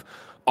 Of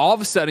all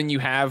of a sudden, you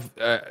have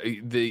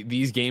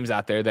these games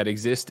out there that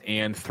exist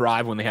and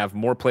thrive when they have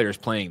more players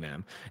playing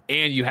them.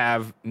 And you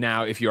have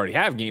now, if you already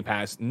have Game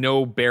Pass,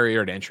 no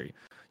barrier to entry.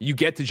 You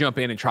get to jump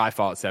in and try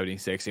Fallout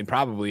 76, and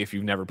probably if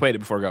you've never played it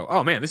before, go,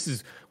 oh man, this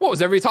is what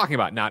was everybody talking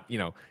about? Not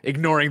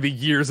ignoring the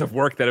years of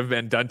work that have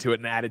been done to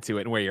it and added to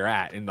it and where you're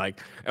at. And like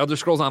Elder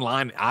Scrolls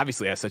Online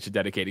obviously has such a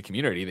dedicated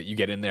community that you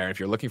get in there. If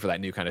you're looking for that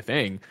new kind of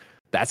thing,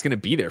 that's going to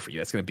be there for you.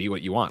 That's going to be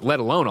what you want. Let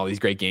alone all these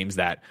great games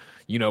that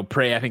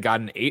Prey, I think, got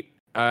an 8.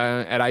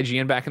 At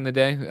IGN back in the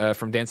day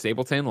from Dan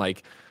Stapleton.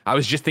 Like I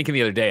was just thinking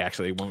the other day,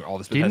 actually, when all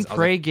this didn't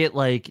Prey get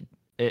like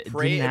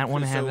Prey, didn't that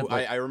one have it?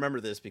 I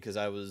remember this because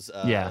I was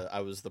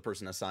the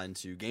person assigned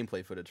to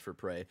gameplay footage for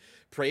Prey.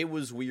 Prey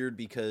was weird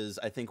because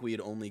I think we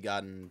had only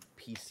gotten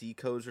PC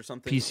codes or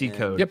something. PC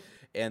code. Yep.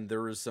 And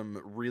there was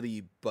some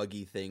really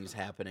buggy things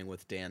happening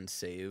with Dan's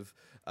save.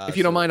 If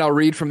you don't mind, I'll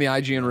read from the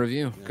IGN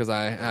review because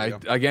I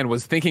again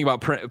was thinking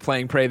about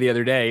playing Prey the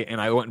other day, and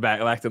I went back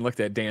and looked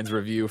at Dan's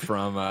review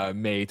from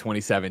May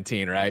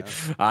 2017. Right,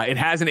 it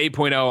has an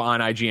 8.0 on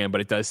IGN, but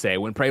it does say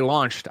when Prey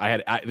launched,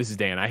 this is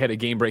Dan. I had a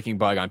game-breaking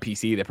bug on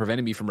PC that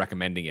prevented me from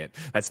recommending it.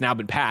 That's now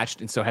been patched,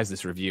 and so has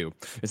this review.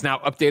 It's now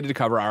updated to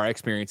cover our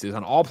experiences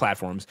on all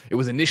platforms. It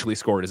was initially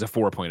scored as a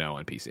 4.0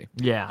 on PC.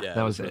 Yeah,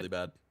 that was really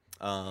bad.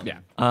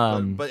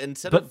 But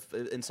instead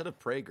of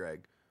Prey,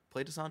 Greg,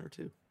 play Dishonored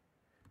 2.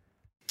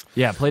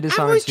 Yeah, play Dishonored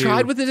 2. I always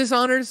tried with the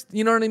Dishonors.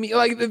 You know what I mean?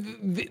 Like,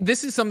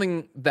 this is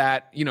something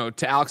that,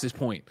 to Alex's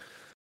point,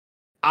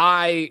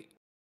 I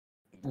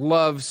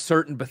love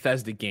certain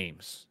Bethesda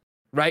games,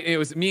 right? And it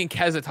was me and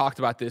Keza talked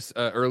about this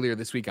earlier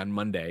this week on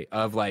Monday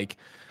of like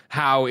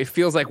how it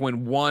feels like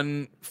when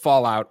one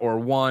Fallout or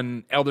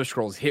one Elder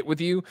Scrolls hit with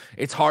you,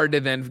 it's hard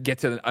to then get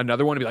to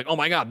another one and be like, oh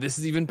my God, this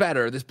is even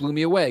better. This blew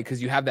me away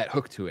because you have that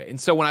hook to it.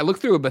 And so when I look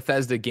through a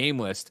Bethesda game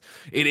list,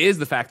 it is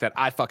the fact that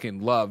I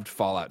fucking loved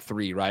Fallout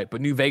 3, right? But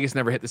New Vegas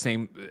never hit the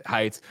same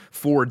heights.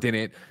 4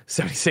 didn't.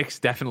 76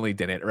 definitely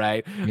didn't,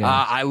 right? Yeah.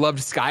 I loved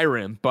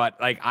Skyrim, but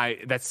like I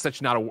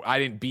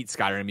didn't beat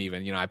Skyrim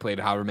even. I played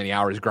however many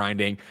hours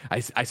grinding. I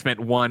spent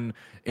one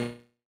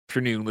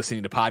afternoon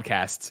listening to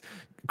podcasts,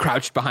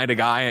 crouched behind a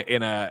guy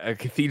in a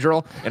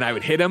cathedral, and I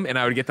would hit him and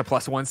I would get the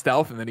 +1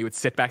 stealth, and then he would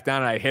sit back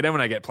down and I'd hit him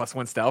and I get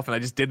 +1 stealth, and I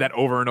just did that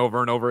over and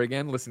over and over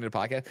again listening to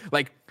podcasts.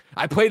 Like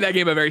I played that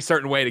game a very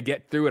certain way to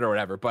get through it or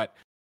whatever, but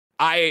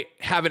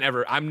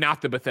I'm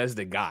not the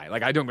Bethesda guy.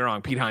 Like, I don't get me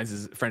wrong, Pete Hines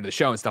is a friend of the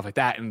show and stuff like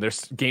that, and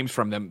there's games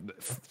from them,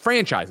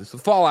 franchises. So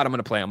Fallout I'm going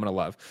to play, I'm going to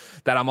love,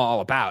 that I'm all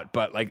about.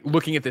 But, like,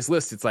 looking at this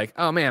list, it's like,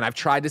 oh, man, I've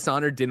tried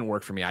Dishonored, didn't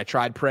work for me. I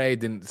tried Prey,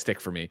 didn't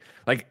stick for me.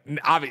 Like,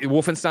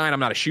 Wolfenstein, I'm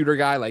not a shooter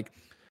guy. Like,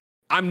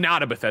 I'm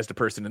not a Bethesda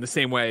person in the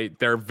same way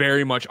there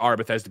very much are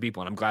Bethesda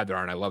people, and I'm glad there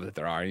are, and I love that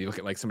there are. And you look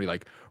at, like, somebody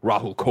like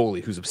Rahul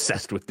Kohli, who's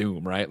obsessed with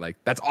Doom, right? Like,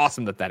 that's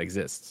awesome that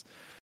exists.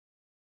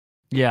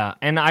 Yeah,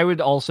 and I would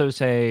also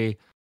say,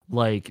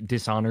 like,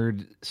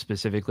 Dishonored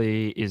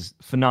specifically is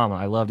phenomenal.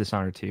 I love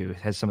Dishonored 2. It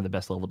has some of the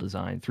best level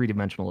design,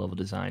 3-dimensional level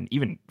design,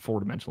 even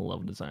 4-dimensional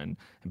level design.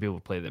 And people who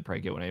play that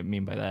probably get what I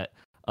mean by that,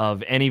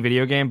 of any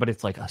video game, but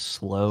it's like a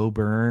slow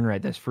burn, right?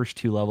 Those first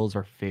 2 levels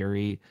are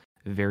very,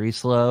 very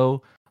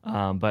slow.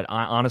 But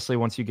honestly,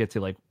 once you get to,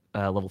 like,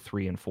 level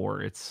 3 and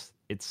 4. It's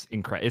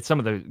incredible. It's some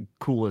of the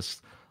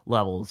coolest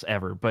levels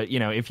ever. But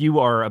if you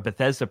are a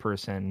Bethesda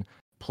person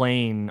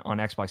playing on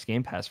Xbox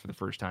Game Pass for the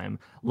first time,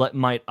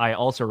 might I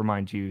also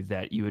remind you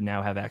that you would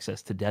now have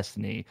access to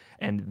Destiny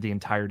and the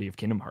entirety of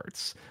Kingdom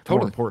Hearts.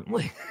 Totally. More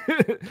importantly.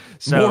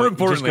 So more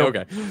importantly,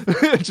 okay.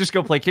 Just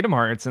go play Kingdom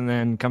Hearts and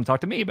then come talk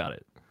to me about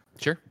it.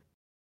 Sure.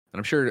 And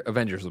I'm sure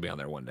Avengers will be on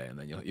there one day, and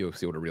then you'll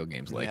see what a real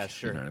game's like. Yeah,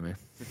 sure. You know what I mean?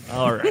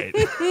 All right.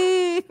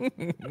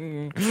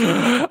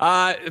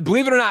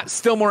 Believe it or not,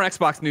 still more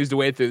Xbox news to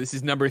wade through. This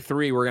is number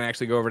 3. We're going to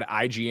actually go over to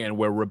IGN,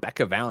 where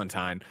Rebecca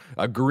Valentine,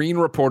 a green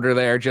reporter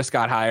there, just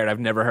got hired.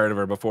 I've never heard of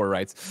her before,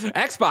 writes,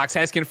 Xbox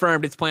has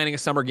confirmed it's planning a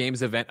Summer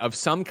Games event of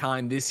some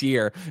kind this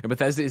year, and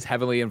Bethesda is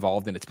heavily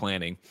involved in its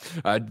planning.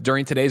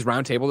 During today's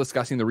roundtable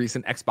discussing the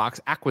recent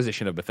Xbox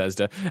acquisition of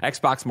Bethesda,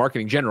 Xbox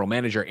Marketing General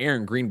Manager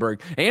Aaron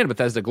Greenberg and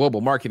Bethesda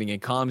Global Marketing and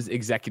Comms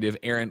Executive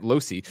Aaron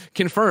Losi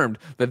confirmed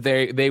that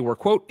they were,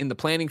 quote, in the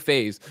planning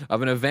phase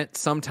of an event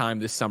sometime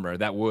this summer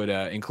that would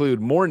include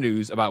more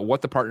news about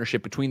what the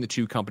partnership between the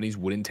two companies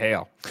would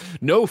entail.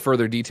 No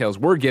further details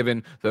were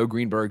given, though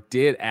Greenberg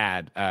did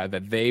add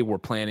that they were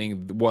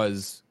planning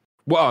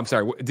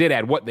did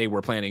add what they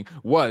were planning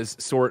was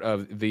sort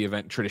of the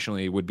event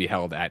traditionally would be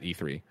held at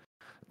E3.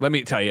 Let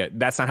me tell you,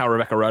 that's not how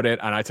Rebecca wrote it,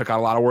 and I took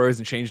out a lot of words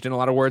and changed in a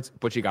lot of words,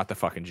 but you got the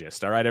fucking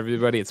gist. All right,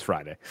 everybody, it's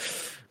Friday.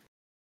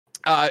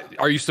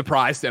 Are you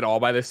surprised at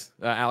all by this,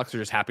 Alex, or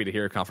just happy to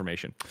hear a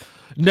confirmation?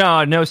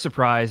 No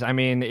surprise. I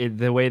mean,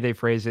 the way they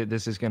phrase it,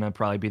 this is going to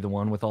probably be the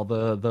one with all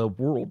the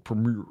world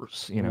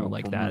premieres,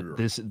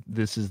 that.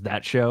 This is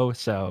that show.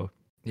 So,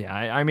 yeah,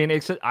 I mean,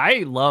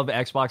 I love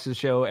Xbox's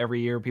show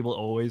every year. People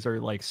always are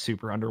like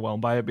super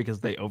underwhelmed by it because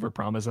they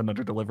overpromise and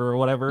underdeliver or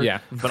whatever. Yeah.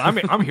 But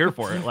I'm here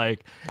for it.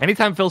 Like,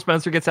 anytime Phil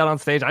Spencer gets out on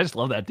stage, I just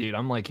love that dude.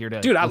 I'm like here to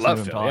Dude, I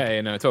love Phil.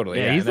 Yeah, no, totally.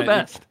 Yeah, he's the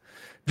best.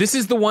 This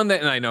is the one that,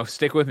 and I know,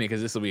 stick with me because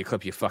this will be a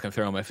clip you fucking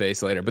throw in my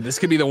face later, but this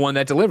could be the one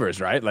that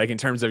delivers, right? Like, in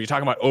terms of, you're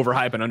talking about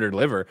overhype and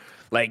underdeliver.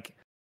 Like,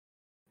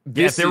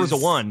 if there was a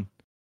one.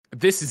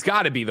 This has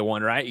got to be the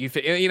one, right?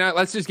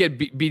 Let's just get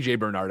BJ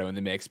Bernardo in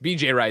the mix.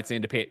 BJ writes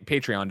into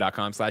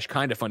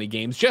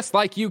patreon.com/kindafunnygames, just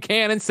like you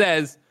can, and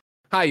says,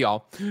 hi,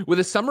 y'all. With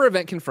a summer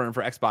event confirmed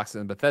for Xbox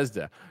and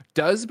Bethesda,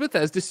 does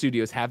Bethesda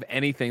Studios have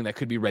anything that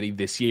could be ready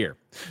this year?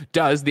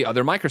 Does the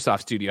other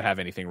Microsoft studio have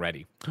anything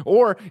ready?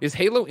 Or is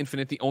Halo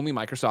Infinite the only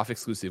Microsoft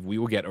exclusive we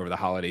will get over the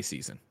holiday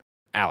season?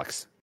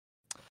 Alex.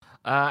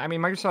 I mean,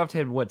 Microsoft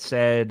had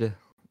said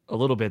a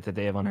little bit that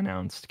they have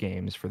unannounced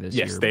games for this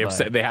year. Yes,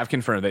 they have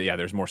confirmed that,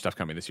 there's more stuff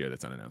coming this year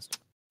that's unannounced.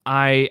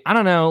 I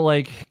don't know,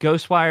 like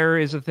Ghostwire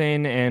is a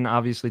thing, and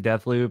obviously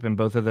Deathloop, and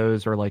both of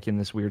those are like in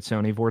this weird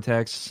Sony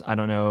vortex. I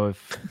don't know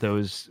if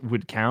those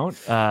would count.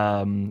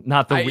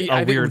 Not the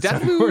weird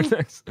Sony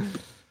vortex.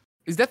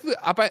 Is Deathloop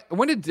out by,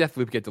 when did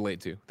Deathloop get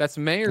delayed to? That's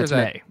May, or that's is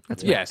that May?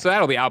 That's May. Yeah, so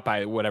that'll be out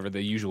by whatever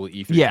the usual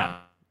E3 time.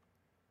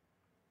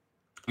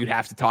 You'd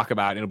have to talk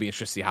about, and it'll be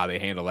interesting to see how they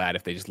handle that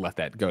if they just let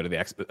that go to the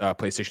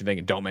PlayStation thing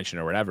and don't mention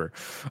it or whatever.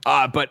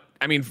 But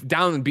I mean,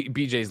 down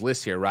BJ's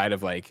list here, right,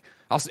 of like,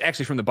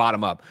 actually from the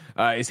bottom up,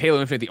 is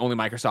Halo Infinite the only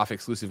Microsoft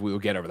exclusive we will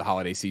get over the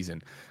holiday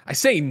season? I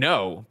say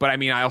no, but I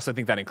mean, I also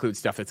think that includes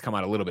stuff that's come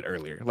out a little bit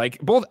earlier. Like,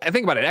 both, I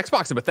think about it,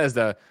 Xbox and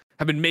Bethesda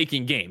have been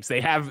making games.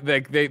 They have,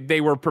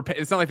 they were prepared.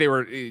 It's not like they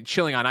were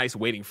chilling on ice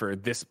waiting for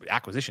this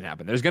acquisition to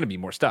happen. There's going to be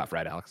more stuff,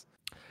 right, Alex?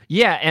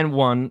 Yeah, and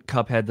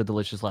Cuphead, The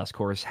Delicious Last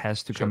Course,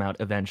 has to come out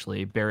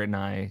eventually. Barrett and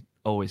I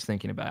always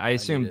thinking about it. I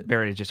assume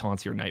Barrett just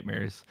haunts your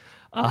nightmares.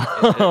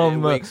 It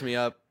wakes me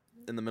up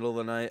in the middle of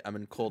the night. I'm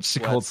in cold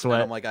sweat. And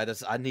I'm like,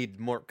 I need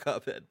more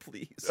Cuphead,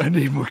 please. I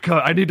need more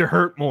I need to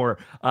hurt more.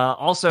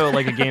 Also,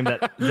 like a game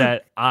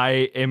that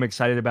I am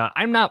excited about.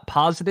 I'm not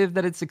positive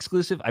that it's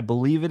exclusive. I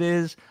believe it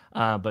is.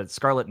 But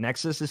Scarlet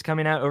Nexus is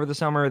coming out over the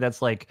summer.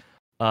 That's like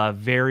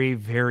very,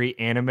 very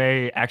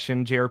anime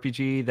action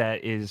JRPG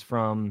that is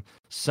from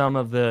some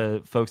of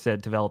the folks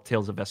that developed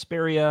Tales of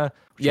Vesperia.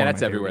 Yeah,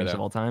 that's everywhere of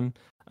all time.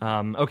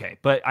 Okay,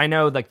 but I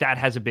know like that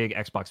has a big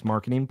Xbox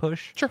marketing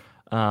push. Sure.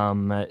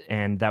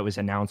 And that was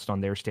announced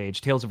on their stage.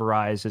 Tales of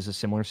Arise is a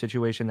similar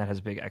situation that has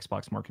a big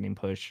Xbox marketing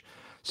push.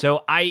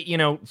 So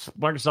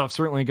Microsoft's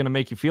certainly going to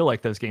make you feel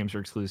like those games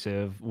are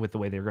exclusive with the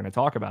way they're going to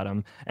talk about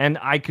them. And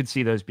I could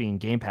see those being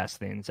Game Pass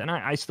things. And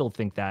I still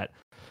think that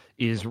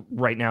is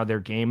right now their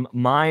game.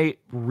 My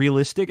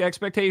realistic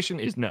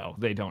expectation is no,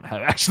 they don't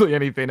have actually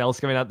anything else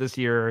coming out this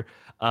year,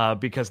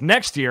 because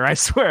next year, I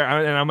swear,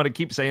 and I'm going to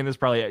keep saying this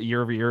probably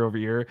year over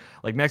year,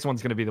 like next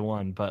one's going to be the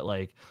one, but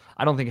like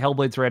I don't think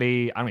Hellblade's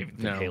ready. I don't even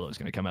think Halo's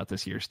going to come out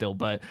this year still,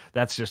 but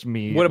that's just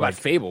me. What about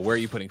Fable? Where are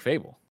you putting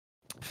Fable?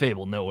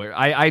 Fable nowhere.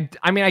 I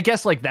mean, I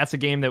guess like that's a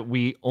game that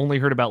we only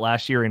heard about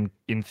last year and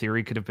in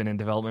theory could have been in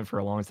development for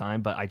a long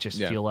time, but I just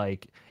feel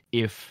like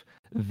if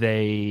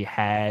they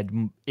had,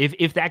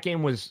 if that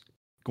game was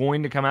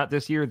going to come out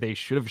this year, they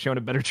should have shown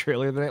a better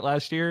trailer than it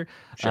last year,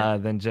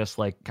 than just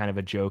like kind of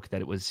a joke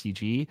that it was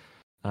CG.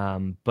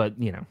 But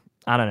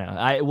I don't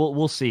know.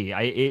 We'll see.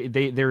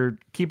 They're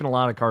keeping a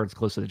lot of cards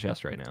close to the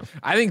chest right now.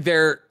 I think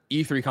their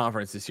E3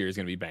 conference this year is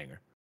going to be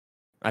banger.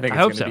 I think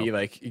it's going to be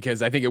like,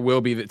 because I think it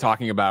will be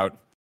talking about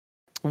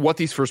what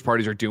these first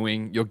parties are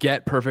doing. You'll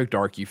get Perfect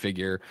Dark, you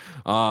figure,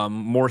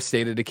 more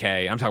State of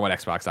Decay. I'm talking about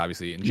Xbox,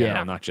 obviously, in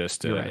general, not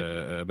just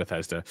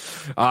Bethesda.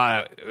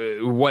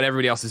 What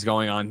everybody else is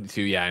going on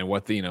to, and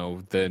what the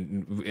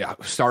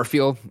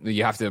Starfield.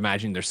 You have to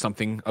imagine there's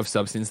something of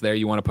substance there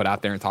you want to put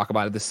out there and talk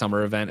about at this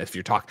summer event. If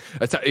you're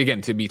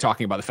again, to be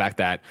talking about the fact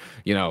that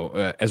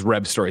as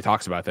Reb's story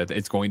talks about, that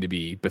it's going to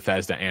be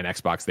Bethesda and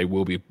Xbox. They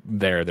will be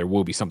there. There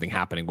will be something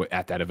happening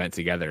at that event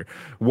together.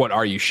 What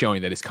are you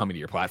showing that is coming to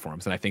your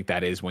platforms? And I think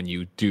that is when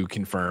you do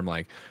confirm,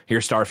 like,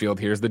 here's Starfield,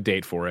 here's the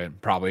date for it.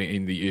 Probably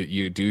in the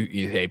you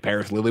hey,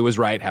 Parris, Lily was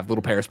right. Have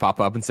little Parris pop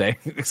up and say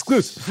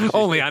exclusive,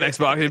 only on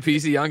Xbox and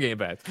PC on Game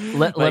Pass.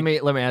 Let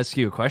me ask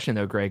you a question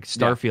though, Greg.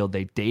 Starfield,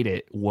 they date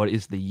it. What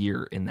is the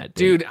year in that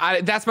date?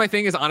 Dude, that's my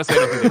thing. Is honestly, I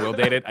don't think they will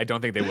date it. I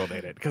don't think they will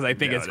date it because I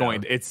think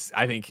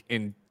I think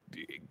in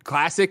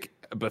classic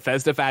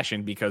Bethesda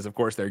fashion, because of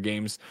course their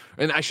games,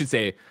 and I should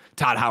say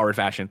Todd Howard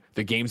fashion,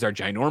 the games are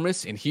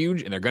ginormous and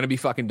huge, and they're going to be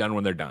fucking done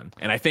when they're done.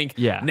 And I think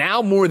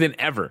now more than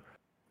ever,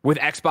 with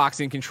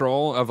Xbox in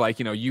control of, like,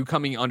 you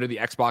coming under the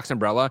Xbox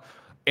umbrella,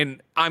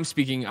 and I'm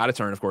speaking out of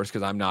turn, of course,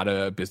 because I'm not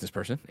a business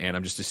person and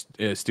I'm just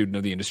a student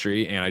of the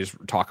industry, and I just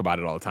talk about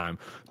it all the time.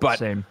 But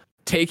Same.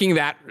 Taking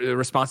that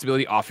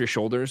responsibility off your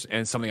shoulders,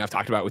 and something I've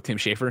talked about with Tim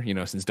Schafer,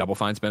 since Double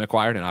Fine's been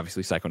acquired, and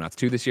obviously Psychonauts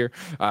 2 this year,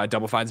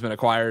 Double Fine's been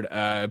acquired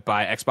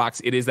by Xbox.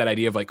 It is that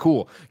idea of, like,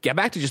 cool, get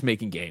back to just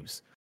making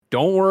games.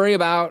 Don't worry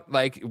about,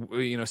 like,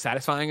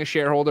 satisfying a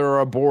shareholder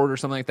or a board or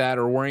something like that,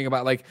 or worrying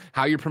about, like,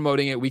 how you're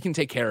promoting it. We can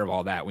take care of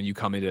all that when you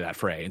come into that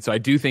fray. And so I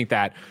do think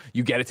that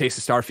you get a taste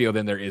of Starfield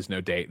and there is no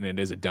date, and it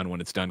is a done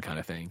when it's done kind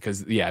of thing.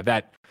 Because,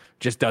 that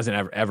just doesn't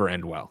ever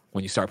end well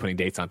when you start putting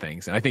dates on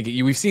things. And I think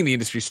we've seen the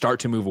industry start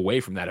to move away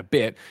from that a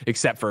bit,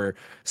 except for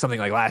something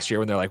like last year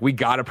when they're like, we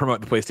got to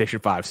promote the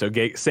PlayStation 5. So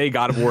say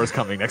God of War is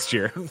coming next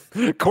year.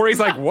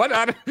 Corey's like, what?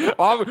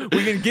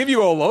 We can give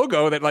you a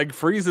logo that, like,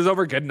 freezes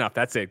over. Good enough.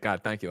 That's it.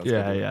 God, thank you.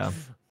 Yeah.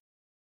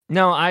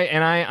 No,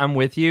 I'm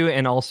with you.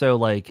 And also,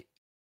 like,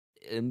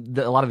 a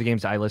lot of the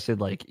games I listed,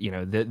 like,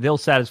 they'll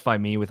satisfy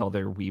me with all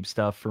their weeb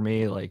stuff for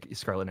me, like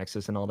Scarlet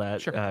Nexus and all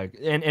that. Sure.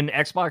 And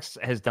Xbox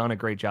has done a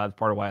great job.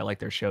 Part of why I like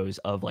their shows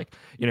of, like,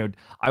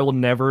 I will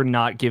never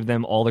not give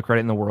them all the credit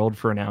in the world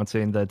for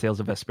announcing the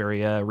Tales of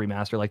Vesperia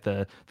remaster, like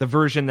the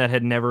version that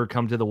had never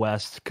come to the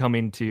West,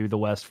 coming to the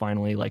West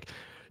finally, like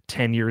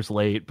 10 years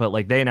late. But,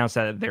 like, they announced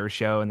that at their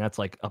show, and that's,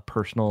 like, a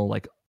personal,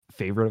 like,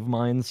 favorite of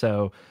mine.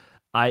 So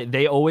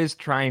they always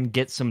try and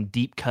get some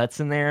deep cuts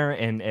in there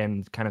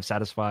and kind of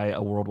satisfy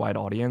a worldwide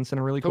audience in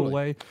a really cool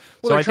way.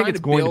 Well, so I think it's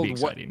going to be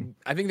exciting.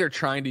 I think they're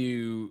trying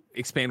to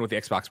expand what the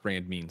Xbox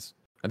brand means.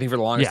 I think for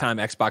the longest time,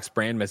 Xbox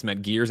brand has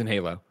meant Gears and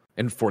Halo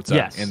and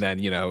Forza, and then,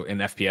 in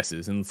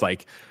FPSs. And it's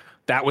like,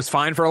 that was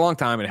fine for a long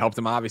time. It helped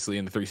them obviously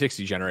in the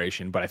 360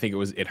 generation, but I think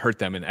it hurt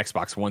them in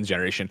Xbox One's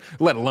generation,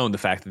 let alone the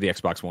fact that the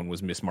Xbox One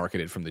was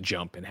mismarketed from the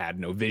jump and had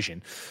no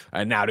vision.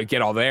 And now to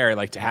get all there,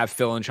 like, to have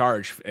Phil in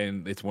charge,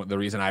 and it's the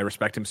reason I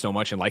respect him so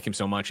much and like him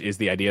so much, is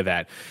the idea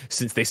that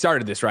since they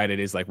started this, right, it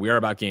is like, we are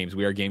about games.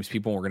 We are games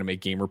people, and we're going to make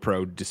gamer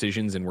pro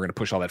decisions, and we're going to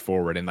push all that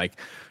forward. And, like,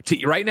 to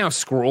right now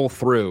scroll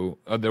through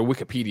the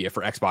Wikipedia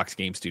for Xbox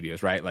Game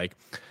Studios, right? Like,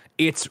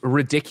 it's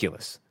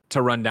ridiculous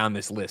to run down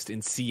this list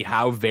and see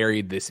how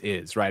varied this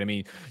is, right? I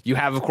mean, you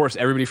have, of course,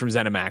 everybody from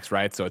ZeniMax,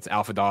 right? So it's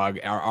Alpha Dog,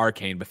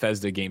 Arcane,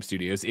 Bethesda Game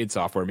Studios, id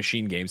Software,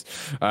 Machine Games,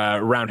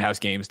 Roundhouse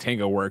Games,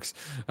 Tango Works,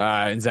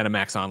 and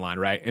ZeniMax Online,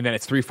 right? And then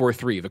it's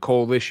 343, The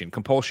Coalition,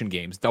 Compulsion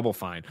Games, Double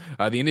Fine,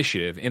 The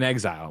Initiative, In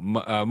Exile,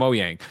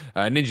 Mojang,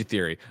 Ninja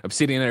Theory,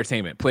 Obsidian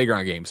Entertainment,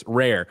 Playground Games,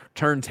 Rare,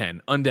 Turn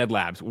 10, Undead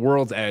Labs,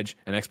 World's Edge,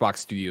 and Xbox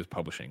Studios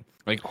Publishing.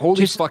 Like,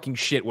 holy fucking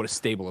shit, what a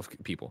stable of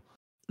people.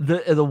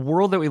 The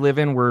world that we live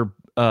in, where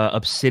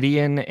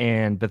Obsidian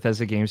and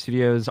Bethesda Game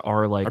Studios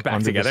are like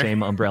under together. The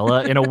same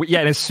umbrella in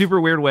a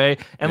super weird way.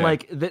 And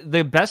like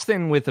the best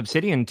thing with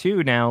Obsidian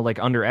too now, like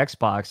under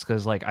Xbox,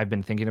 because like I've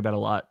been thinking about a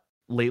lot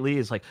lately,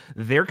 is like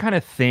their kind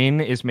of thing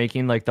is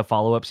making like the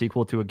follow-up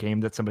sequel to a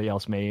game that somebody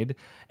else made,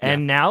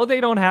 and now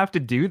they don't have to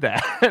do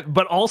that.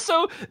 But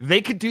also they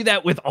could do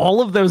that with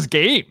all of those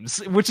games,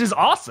 which is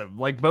awesome.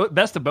 Like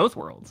best of both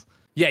worlds.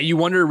 Yeah, you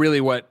wonder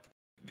really what,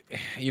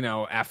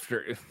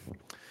 after.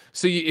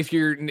 So if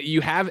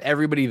you have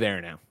everybody there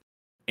now,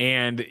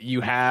 and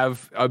you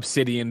have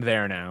Obsidian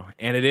there now,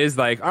 and it is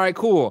like, all right,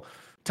 cool.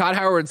 Todd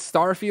Howard's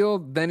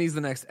Starfield, then he's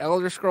the next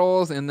Elder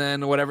Scrolls, and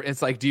then whatever.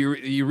 It's like, do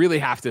you really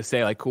have to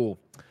say, like, cool,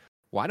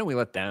 why don't we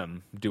let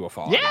them do a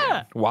Fallout?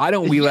 Yeah. Why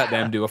don't we let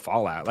them do a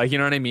Fallout? Like, you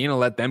know what I mean? And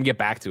let them get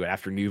back to it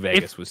after New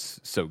Vegas was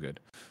so good.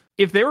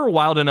 If they were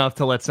wild enough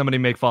to let somebody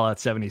make Fallout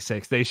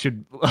 76, they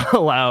should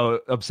allow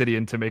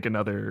Obsidian to make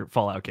another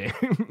Fallout game.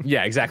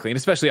 Yeah, exactly. And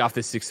especially off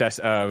the success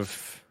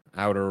of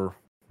Outer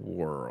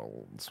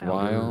Worlds.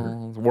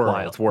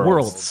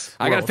 Worlds.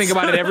 I got to think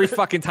about it every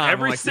fucking time.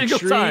 Every like, single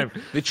time.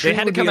 The tree they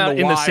had to come out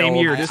in the same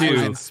year,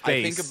 too.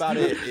 I think about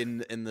it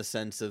in the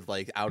sense of,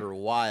 like, Outer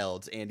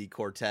Wilds. Andy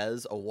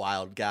Cortez, a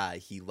wild guy.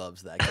 He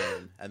loves that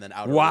game. And then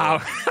Outer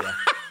Worlds. Yeah.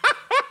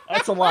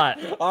 That's a lot.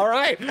 All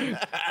right.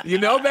 You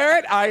know,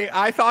 Barrett,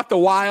 I thought the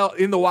wild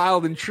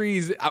and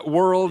trees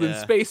world and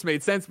space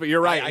made sense, but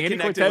you're right. Andy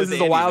Cortez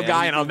is a wild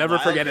guy, and I'll never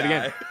forget it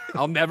again.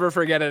 I'll never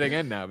forget it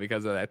again now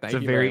because of that. Thank you.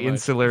 It's a very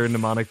insular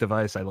mnemonic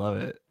device. I love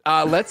it.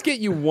 Let's get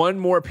you one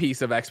more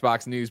piece of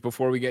Xbox news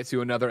before we get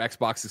to another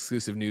Xbox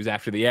exclusive news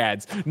after the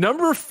ads.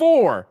 Number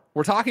 4,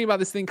 we're talking about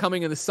this thing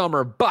coming in the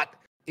summer, but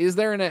is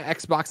there an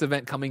Xbox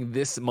event coming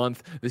this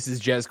month? This is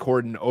Jez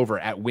Corden over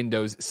at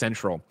Windows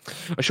Central.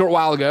 A short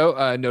while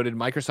ago, noted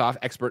Microsoft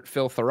expert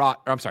Paul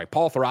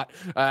Thurrott,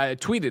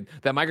 tweeted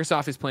that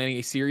Microsoft is planning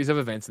a series of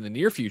events in the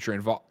near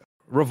future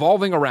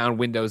revolving around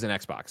Windows and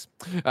Xbox,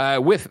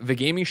 with the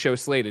gaming show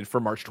slated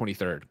for March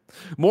 23rd.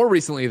 More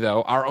recently,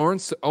 though, our own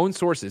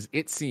sources,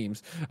 it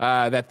seems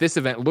that this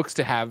event looks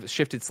to have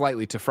shifted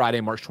slightly to Friday,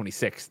 March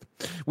 26th.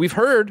 We've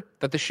heard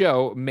that the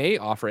show may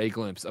offer a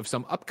glimpse of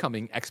some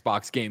upcoming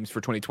Xbox games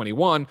for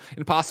 2021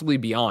 and possibly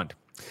beyond.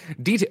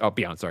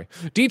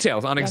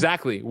 Details on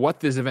exactly what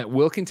this event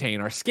will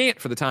contain are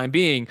scant for the time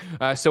being,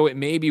 so it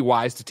may be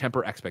wise to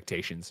temper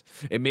expectations.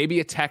 It may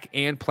be a tech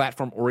and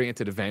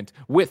platform-oriented event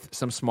with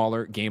some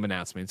smaller game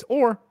announcements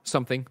or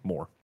something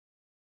more.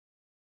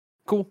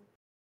 Cool.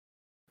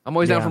 I'm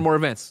always down for more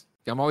events.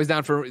 I'm always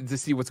down to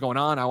see what's going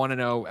on. I want to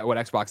know what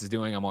Xbox is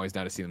doing. I'm always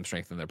down to see them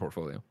strengthen their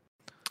portfolio.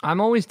 I'm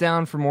always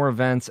down for more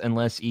events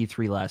unless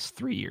E3 lasts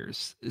 3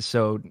 years.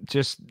 So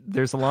just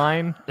there's a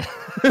line.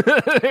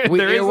 It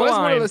was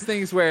one of those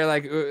things where,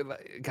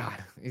 God,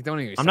 you don't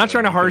even. I'm not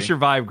trying to harsh your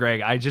vibe,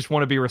 Greg. I just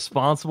want to be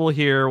responsible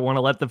here. Want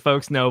to let the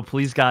folks know,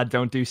 please, God,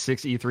 don't do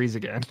 6 E3s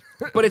again.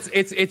 But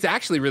it's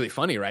actually really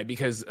funny, right?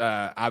 Because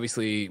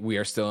obviously we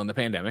are still in the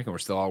pandemic and we're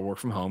still all work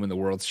from home and the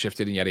world's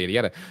shifted and yada yada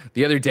yada.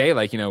 The other day,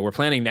 we're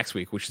planning next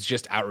week, which is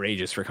just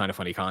outrageous for kind of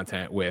funny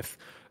content with.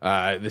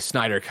 The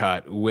Snyder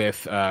Cut, with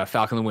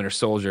Falcon the Winter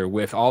Soldier,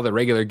 with all the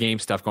regular game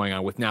stuff going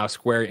on, with now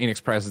Square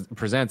Enix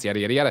presents,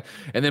 yada, yada, yada.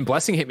 And then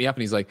Blessing hit me up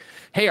and he's like,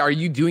 hey, are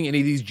you doing any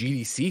of these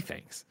GDC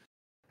things?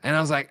 And I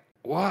was like,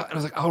 what? And I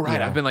was like, oh, right.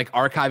 Yeah. I've been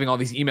archiving all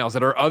these emails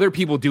that are other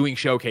people doing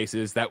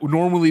showcases that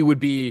normally would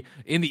be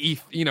in the,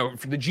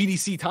 for the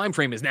GDC time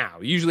frame is now.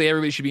 Usually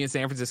everybody should be in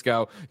San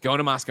Francisco, going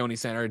to Moscone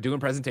Center, doing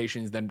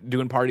presentations, then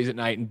doing parties at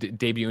night and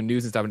debuting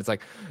news and stuff. And it's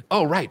like,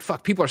 oh, right.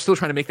 Fuck. People are still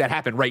trying to make that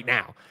happen right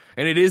now.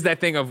 And it is that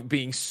thing of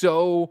being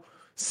so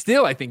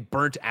still, I think,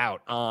 burnt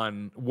out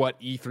on what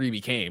E3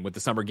 became with the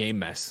summer game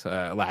mess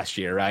last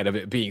year, right? Of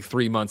it being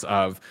 3 months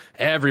of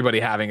everybody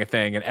having a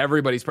thing and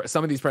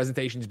some of these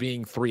presentations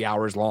being 3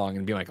 hours long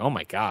and being like, oh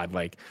my God,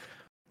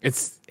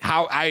 it's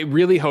how I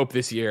really hope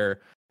this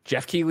year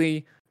Jeff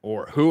Keighley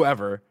or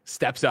whoever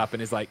steps up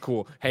and is like,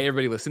 cool, hey,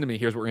 everybody, listen to me.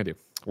 Here's what we're going to do.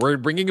 We're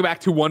bringing you back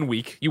to 1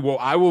 week.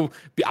 I will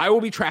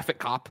be traffic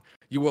cop.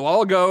 You will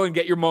all go and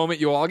get your moment.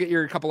 You'll all get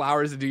your couple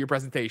hours to do your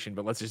presentation,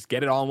 but let's just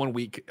get it all in 1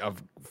 week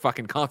of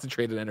fucking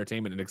concentrated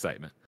entertainment and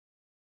excitement.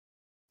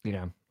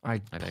 Yeah, I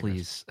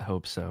please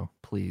hope so.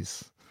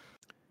 Please.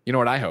 You know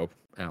what I hope,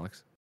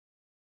 Alex?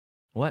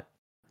 What?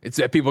 It's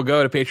that people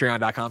go to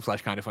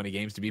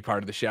patreon.com/kindoffunnygames to be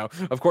part of the show.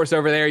 Of course,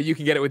 over there, you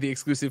can get it with the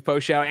exclusive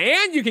post show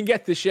and you can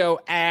get the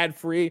show ad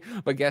free.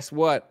 But guess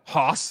what,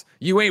 Hoss?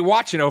 You ain't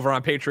watching over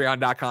on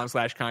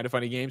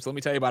patreon.com/kindoffunnygames. So let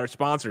me tell you about our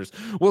sponsors.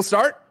 We'll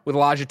start with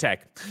Logitech.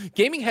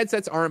 Gaming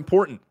headsets are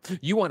important.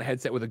 You want a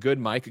headset with a good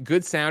mic,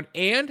 good sound,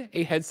 and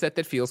a headset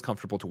that feels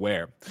comfortable to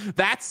wear.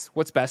 That's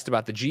what's best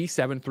about the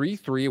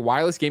G733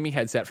 wireless gaming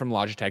headset from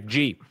Logitech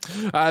G.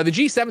 The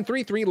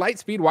G733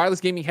 Lightspeed wireless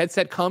gaming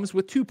headset comes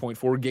with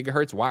 2.4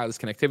 gigahertz wireless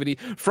connectivity,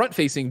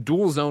 front-facing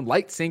dual-zone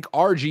light sync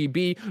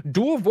RGB,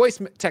 dual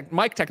voice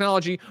mic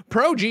technology,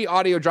 Pro G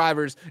audio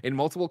drivers in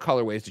multiple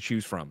colorways to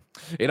choose from.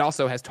 It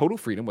also has total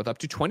freedom with up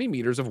to 20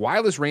 meters of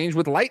wireless range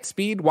with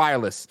Lightspeed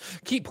Wireless.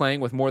 Keep playing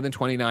with more than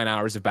 29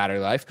 hours of battery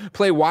life.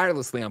 Play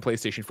wirelessly on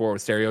PlayStation 4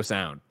 with stereo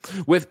sound.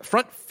 With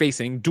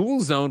front-facing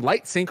dual-zone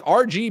light sync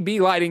RGB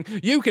lighting,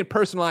 you can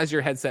personalize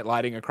your headset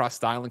lighting across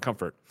style and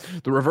comfort.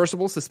 The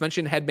reversible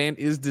suspension headband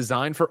is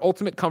designed for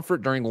ultimate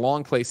comfort during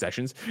long play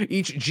sessions.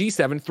 Each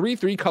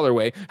G733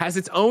 colorway has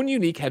its own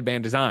unique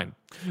headband design.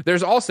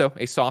 There's also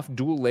a soft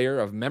dual layer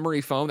of memory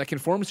foam that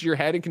conforms to your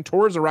head and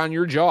contours around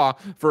your jaw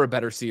for a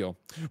better seal,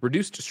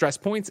 reduced stress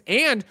points,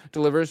 and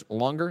delivers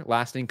longer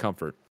lasting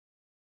comfort.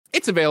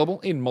 It's available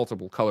in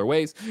multiple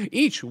colorways,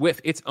 each with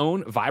its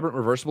own vibrant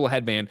reversible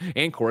headband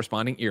and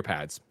corresponding ear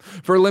pads.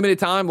 For a limited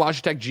time,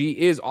 Logitech G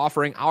is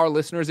offering our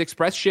listeners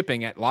express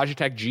shipping at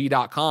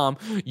logitechg.com.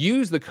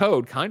 Use the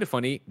code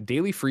KindaFunny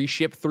Daily Free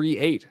Ship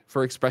 38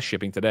 for express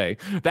shipping today.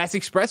 That's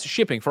express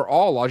shipping for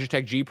all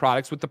Logitech G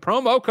products with the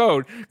promo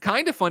code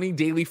KindaFunny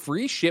Daily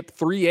Free Ship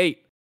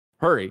 38.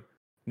 Hurry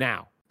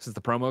now, since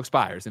the promo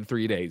expires in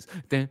 3 days.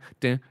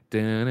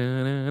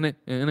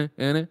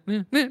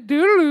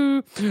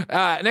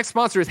 Next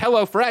sponsor is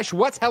HelloFresh.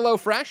 What's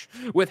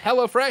HelloFresh? With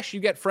HelloFresh,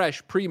 you get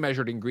fresh,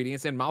 pre-measured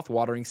ingredients and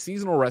mouth-watering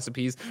seasonal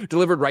recipes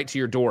delivered right to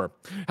your door.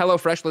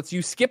 HelloFresh lets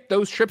you skip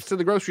those trips to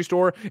the grocery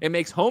store and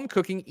makes home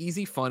cooking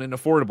easy, fun, and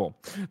affordable.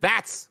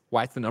 That's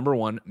why it's the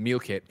 #1 meal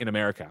kit in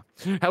America.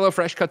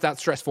 HelloFresh cuts out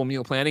stressful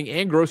meal planning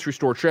and grocery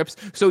store trips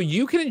so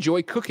you can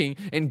enjoy cooking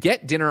and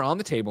get dinner on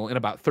the table in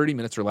about 30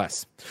 minutes or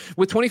less.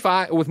 With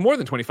more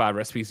than 25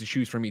 recipes to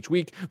choose from each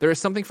week, there is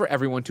something for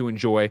everyone to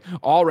enjoy.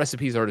 All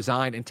recipes are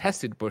designed and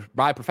tested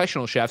by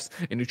professional chefs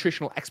and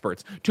nutritional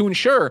experts to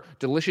ensure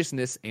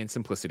deliciousness and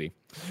simplicity.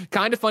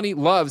 Kinda Funny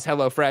loves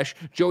HelloFresh.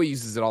 Joey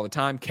uses it all the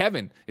time.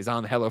 Kevin is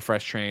on the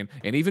HelloFresh train,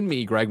 and even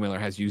me, Greg Miller,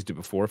 has used it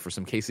before for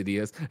some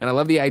quesadillas. And I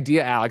love the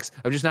idea, Alex,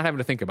 of just not having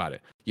to think about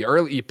it.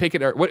 You pick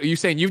it. What are you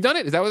saying? You've done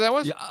it? Is that what that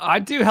was? Yeah, I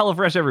do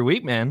HelloFresh every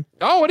week, man.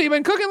 Oh, what have you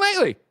been cooking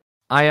lately?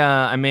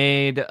 I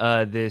made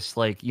this,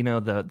 like, you know,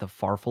 the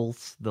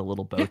farfels, the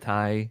little bow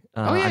tie.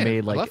 I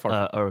made like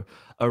a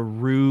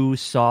roux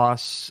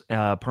sauce,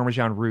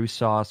 Parmesan roux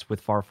sauce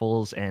with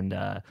farfels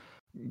and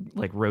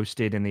like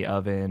roasted in the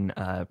oven,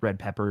 red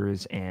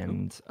peppers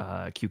and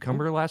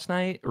cucumber last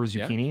night, or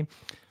zucchini.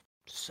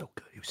 So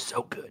good. It was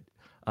so good.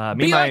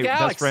 Me and my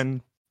best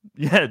friend.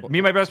 Yeah, me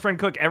and my best friend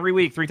cook every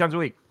week, 3 times a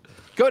week.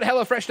 Go to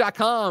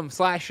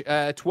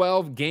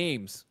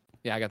HelloFresh.com/12games.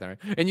 Yeah, I got that right.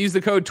 And use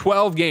the code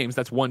 12games,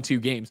 that's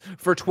 12 games,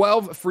 for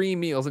 12 free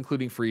meals,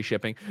 including free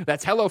shipping.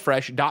 That's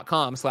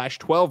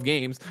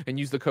HelloFresh.com/12games, and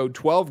use the code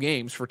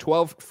 12games for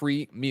 12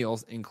 free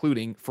meals,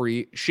 including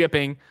free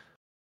shipping.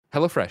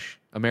 HelloFresh,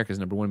 America's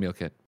 #1 meal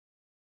kit.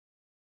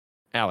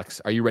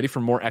 Alex, are you ready for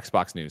more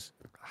Xbox news?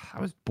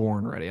 I was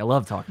born ready. I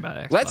love talking about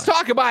Xbox. Let's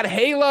talk about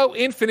Halo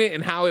Infinite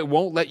and how it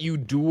won't let you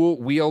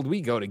dual wield.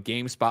 We go to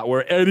GameSpot,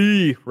 where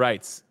Eddie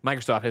writes,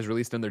 Microsoft has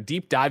released another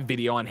deep dive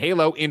video on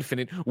Halo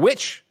Infinite, in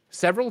which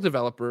several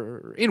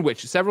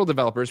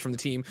developers from the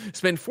team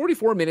spend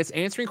 44 minutes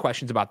answering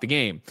questions about the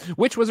game,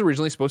 which was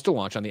originally supposed to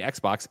launch on the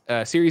Xbox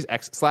Series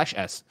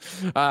X/S,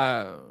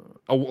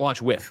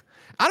 launch with.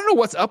 I don't know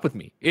what's up with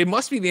me. It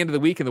must be the end of the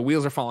week and the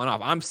wheels are falling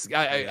off.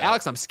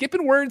 Alex, I'm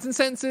skipping words and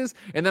sentences.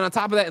 And then on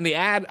top of that, in the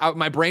ad,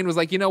 my brain was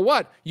like, you know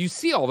what? You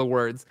see all the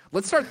words.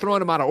 Let's start throwing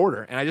them out of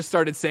order. And I just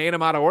started saying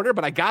them out of order.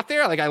 But I got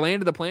there. Like, I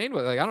landed the plane.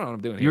 But, like, I don't know what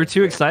I'm doing. You were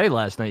too excited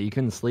last night. You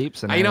couldn't sleep.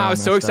 So I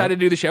was so excited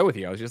to do the show with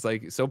you. I was just,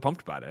 like, so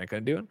pumped about it. I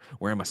couldn't do it.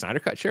 Wearing my Snyder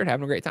Cut shirt,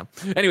 having a great time.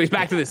 Anyways,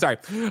 back to this. Sorry.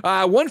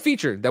 One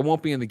feature that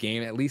won't be in the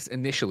game, at least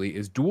initially,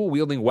 is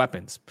dual-wielding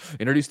weapons.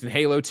 Introduced in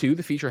Halo 2,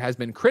 the feature has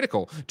been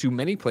critical to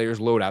many players'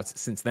 loadouts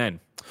since then.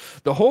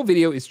 The whole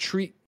video is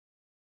treat.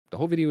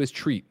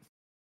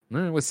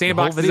 With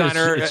Sandbox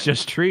designer, it's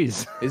just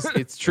trees.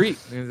 It's treat.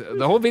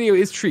 The whole video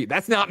is treat.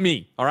 That's not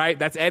me. All right,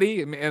 that's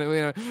Eddie.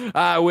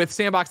 With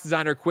Sandbox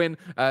designer Quinn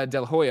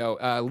Del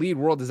Hoyo, lead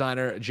world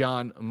designer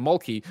John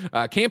Mulkey,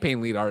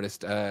 campaign lead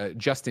artist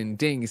Justin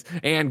Dings,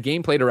 and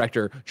gameplay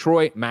director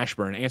Troy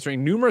Mashburn,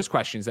 answering numerous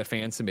questions that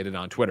fans submitted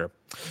on Twitter.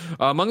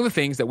 Among the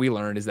things that we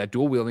learned is that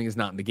dual wielding is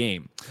not in the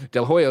game.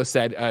 Del Hoyo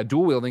said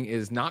dual wielding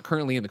is not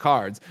currently in the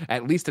cards,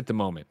 at least at the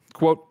moment.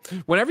 Quote,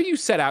 whenever you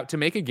set out to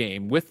make a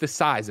game with the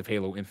size of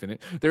Halo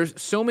Infinite, there's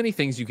so many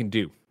things you can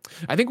do.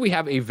 I think we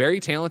have a very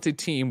talented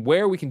team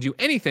where we can do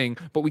anything,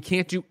 but we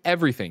can't do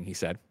everything, he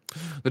said.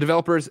 The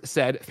developers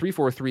said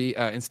 343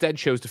 instead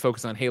chose to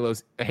focus on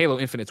Halo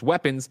Infinite's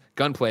weapons,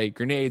 gunplay,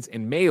 grenades,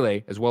 and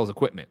melee, as well as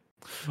equipment.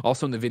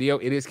 Also in the video,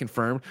 it is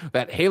confirmed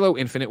that Halo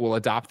Infinite will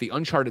adopt the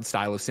Uncharted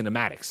style of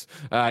cinematics,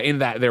 in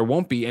that there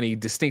won't be any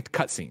distinct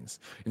cutscenes.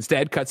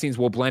 Instead, cutscenes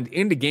will blend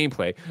into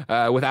gameplay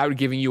without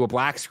giving you a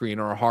black screen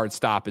or a hard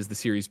stop as the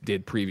series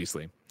did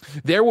previously.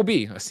 There will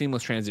be a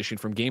seamless transition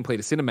from gameplay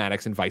to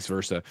cinematics and vice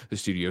versa, the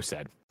studio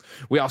said.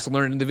 We also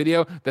learned in the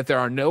video that there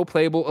are no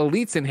playable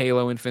elites in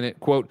Halo Infinite.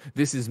 Quote,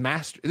 this is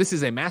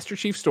a Master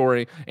Chief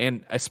story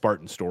and a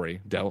Spartan story,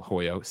 Del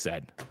Hoyo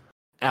said.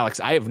 Alex,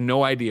 I have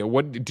no idea.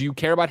 What do you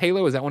care about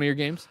Halo? Is that one of your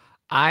games?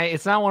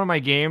 It's not one of my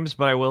games,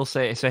 but I will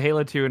say, so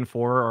Halo 2 and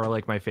 4 are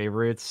like my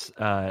favorites.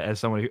 As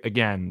someone who,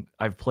 again,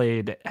 I've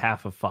played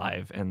half of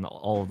 5 and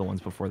all of the ones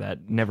before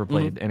that. Never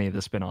played any of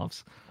the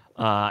spin-offs.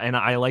 And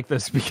I like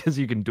this because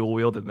you can dual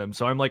wield in them.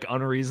 So I'm like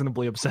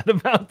unreasonably upset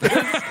about this.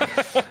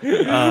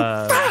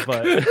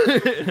 But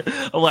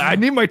I'm like, I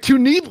need my 2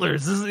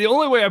 needlers. This is the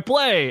only way I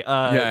play.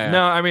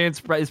 No, I mean,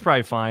 it's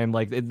probably fine.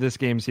 Like this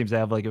game seems to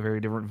have like a very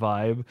different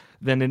vibe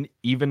than an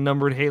even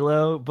numbered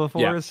Halo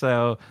before. Yeah.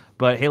 So,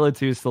 but Halo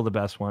 2 is still the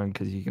best one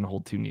because you can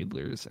hold 2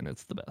 needlers and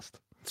it's the best.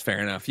 It's fair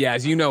enough. Yeah,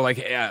 as you know, like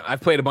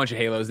I've played a bunch of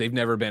Halos. They've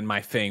never been my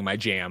thing, my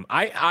jam.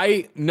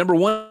 I number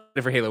one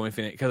for Halo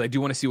Infinite because I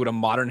do want to see what a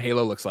modern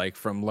Halo looks like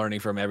from learning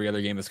from every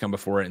other game that's come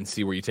before it and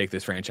see where you take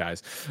this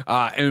franchise.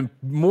 And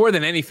more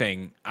than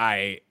anything,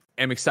 I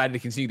am excited to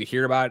continue to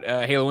hear about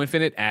Halo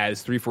Infinite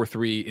as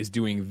 343 is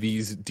doing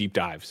these deep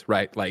dives,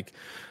 right? Like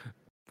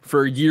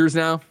for years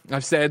now,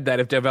 I've said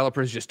that if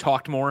developers just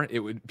talked more,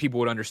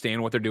 people would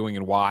understand what they're doing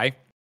and why.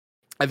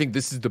 I think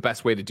this is the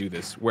best way to do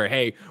this, where,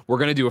 hey, we're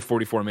going to do a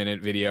 44-minute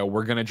video.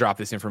 We're going to drop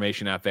this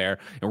information out there,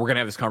 and we're going to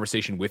have this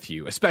conversation with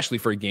you, especially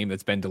for a game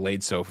that's been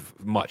delayed so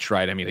much,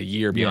 right? I mean, a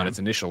year beyond its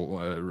initial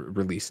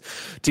release,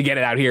 to get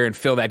it out here and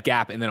fill that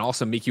gap, and then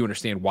also make you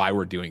understand why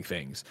we're doing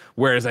things.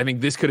 Whereas I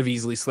think this could have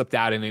easily slipped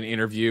out in an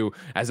interview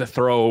as a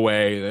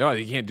throwaway. Oh,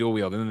 you can't dual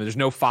wield. And then there's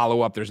no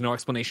follow-up. There's no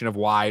explanation of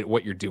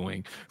what you're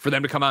doing. For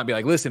them to come out and be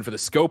like, listen, for the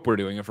scope we're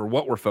doing and for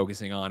what we're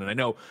focusing on, and I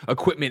know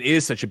equipment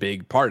is such a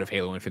big part of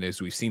Halo Infinite,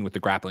 as we've seen with the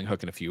grappling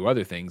hook and a few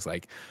other things.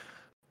 Like,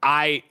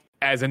 I,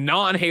 as a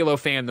non-Halo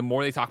fan, the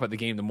more they talk about the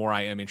game, the more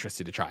I am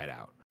interested to try it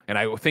out. And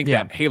I think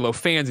that Halo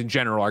fans in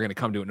general are going to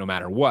come to it no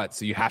matter what.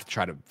 So you have to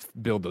try to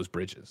build those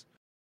bridges.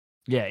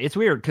 Yeah, it's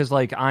weird because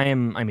like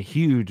I'm a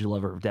huge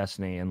lover of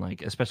Destiny, and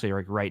like especially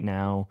like right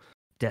now,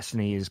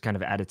 Destiny is kind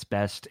of at its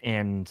best,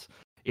 and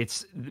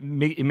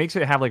it makes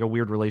it have like a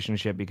weird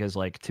relationship because,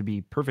 like, to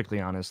be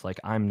perfectly honest, like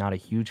I'm not a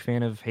huge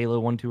fan of Halo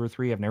 1, 2, or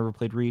 3. I've never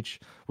played Reach,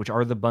 which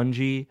are the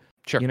Bungie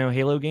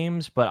Halo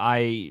games, but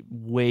I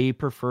way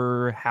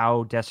prefer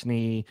how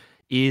Destiny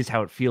is,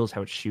 how it feels,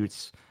 how it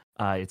shoots,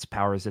 its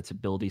powers, its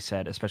ability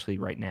set, especially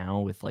right now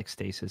with like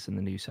Stasis and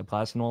the new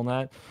subclass and all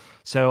that.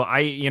 So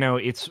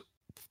it's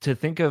to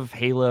think of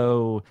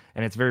Halo,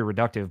 and it's very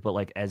reductive, but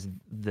like as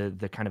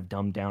the kind of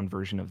dumbed down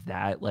version of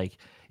that, like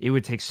it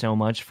would take so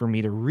much for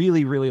me to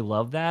really, really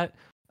love that.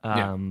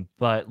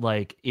 But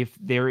like if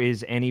there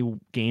is any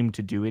game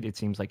to do it, it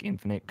seems like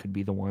Infinite could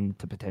be the one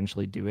to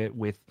potentially do it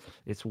with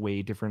its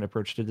way different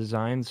approach to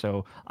design.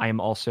 So I am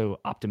also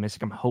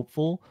optimistic. I'm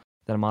hopeful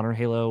that a modern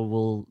Halo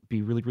will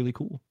be really, really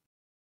cool.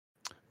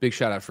 Big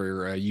shout out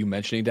for you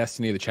mentioning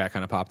Destiny. The chat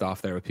kind of popped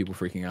off there with people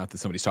freaking out that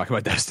somebody's talking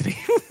about Destiny.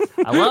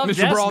 I love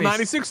Mr. Brawl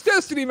 96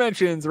 Destiny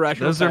mentions.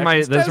 Those are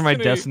my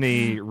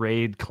Destiny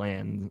raid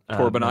clan.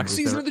 Corbinox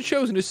Season of the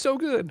Chosen is so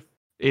good.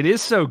 It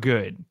is so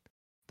good.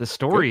 The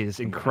story is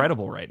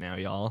incredible right now,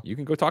 y'all. You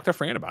can go talk to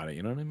Fran about it.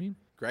 You know what I mean?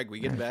 Greg,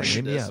 we get back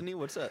to Destiny.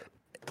 What's up?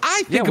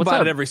 I think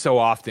about it every so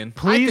often.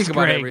 Please, I think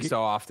about it every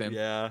so often.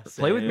 Yeah,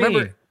 play with me.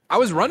 Remember, I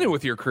was running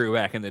with your crew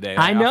back in the day.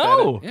 I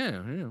know.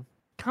 Yeah.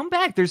 Come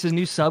back. There's a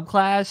new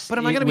subclass. But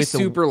am I going to be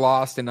super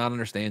lost and not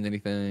understand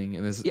anything?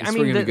 And this I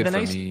mean, the good for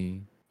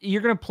me.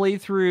 You're going to play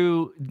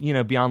through,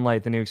 Beyond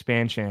Light, the new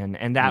expansion,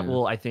 and that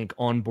will, I think,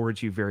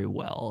 onboard you very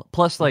well.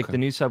 Plus, like the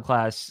new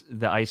subclass,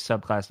 the Ice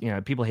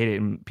subclass, people hate it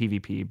in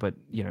PvP, but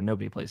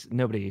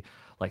nobody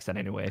likes that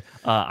anyway.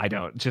 I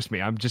don't. Just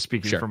me. I'm just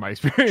speaking from my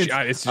experience.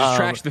 It's just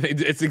trash.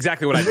 It's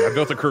exactly what I do. I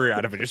built a career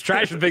out of it. Just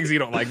trash the things you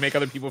don't like. Make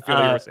other people feel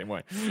the same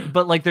way.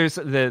 But like, there's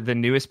the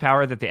newest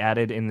power that they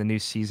added in the new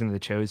season of the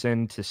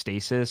Chosen to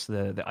Stasis,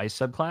 the Ice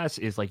subclass,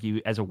 is like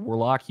you as a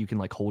warlock, you can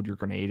like hold your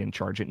grenade and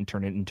charge it and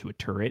turn it into a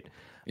turret.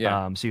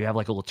 Yeah. So you have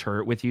like a little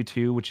turret with you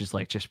too, which is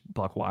like just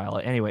buck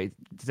wild. Anyway,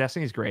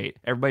 Destiny's great.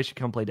 Everybody should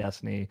come play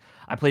Destiny.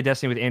 I played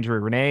Destiny with Andrew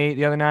and Renee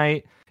the other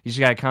night. You just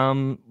gotta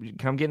come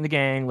get in the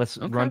gang. Let's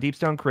run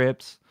Deepstone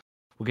Crypts.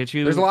 We'll get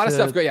you. There's a lot of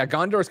stuff. Yeah,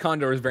 Gondor's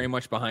Condor is very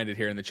much behind it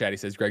here in the chat. He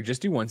says, Greg,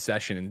 just do one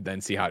session and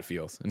then see how it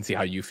feels and see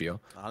how you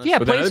feel. Yeah,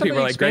 but then other people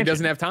are like, Greg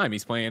doesn't have time.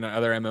 He's playing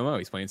other MMO.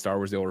 He's playing Star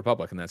Wars: The Old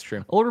Republic, and that's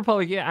true. Old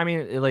Republic, yeah. I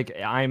mean, like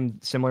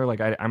I'm similar. Like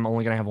I'm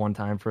only gonna have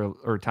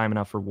time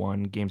enough for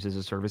one games as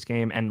a service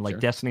game, and like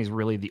Destiny's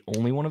really the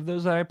only one of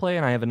those that I play,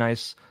 and I have a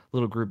nice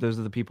little group. Those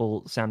are the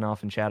people sounding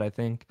off in chat, I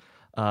think.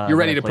 You're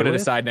ready to put it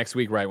aside next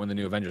week, right, when the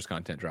new Avengers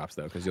content drops,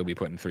 though, because you'll be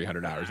putting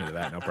 300 hours into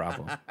that, no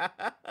problem.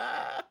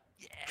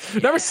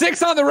 Number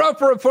 6 on the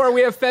Roper Report,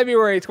 we have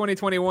February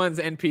 2021's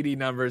NPD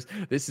numbers.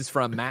 This is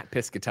from Matt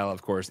Piscatella,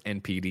 of course,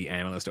 NPD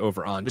analyst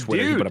over on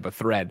Twitter. He put up a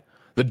thread.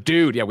 The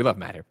dude. Yeah, we love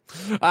Matt here.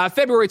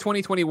 February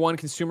 2021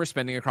 consumer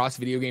spending across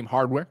video game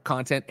hardware,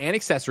 content, and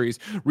accessories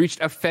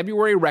reached a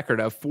February record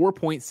of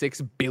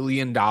 $4.6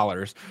 billion,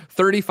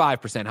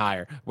 35%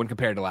 higher when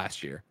compared to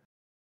last year.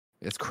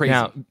 It's crazy.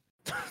 Now,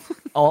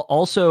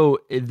 also,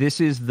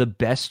 this is the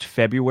best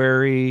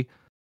February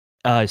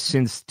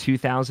since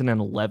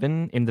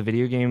 2011 in the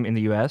video game in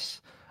the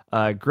US.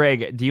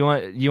 Greg, do you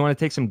want to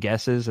take some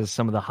guesses as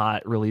some of the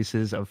hot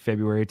releases of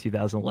February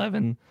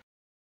 2011?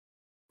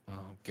 Oh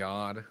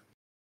God.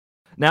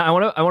 Now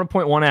I want to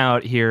point one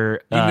out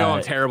here.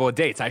 I'm terrible at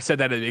dates. I said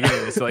that at the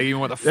beginning. So like,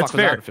 even what the fuck was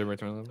that in February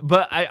 2011?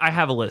 But I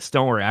have a list.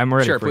 Don't worry, I'm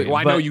ready. Sure, for please. you.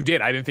 Well, I know you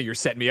did. I didn't think you're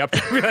setting me up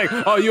to be like,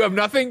 oh, you have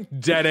nothing?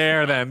 Dead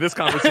air. Then this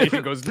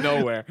conversation goes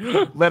nowhere.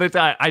 Let it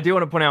die. I do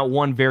want to point out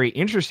one very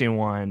interesting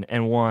one,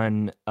 and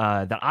one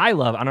that I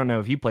love. I don't know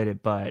if you played it,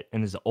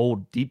 and it's an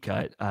old deep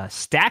cut.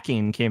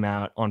 Stacking came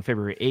out on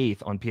February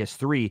 8th on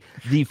PS3.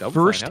 The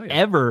first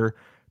ever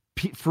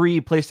free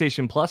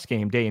PlayStation Plus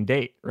game, day and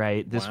date.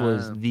 Right. This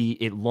was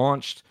it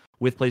launched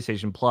with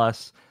PlayStation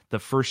Plus, the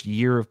first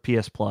year of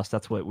PS Plus.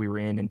 That's what we were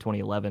in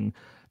 2011.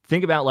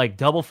 Think about like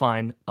Double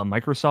Fine, a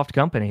Microsoft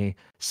company,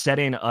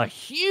 setting a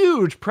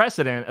huge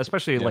precedent,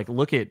 especially like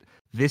look at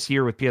this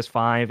year with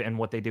PS5 and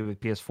what they did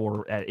with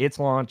PS4 at its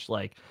launch.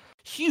 Like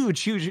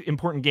huge,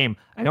 important game.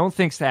 I don't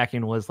think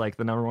Stacking was like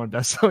the number one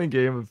best-selling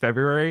game of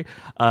February.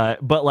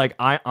 But like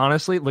I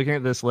honestly, looking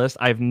at this list,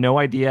 I have no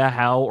idea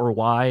how or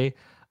why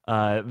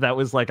that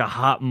was like a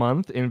hot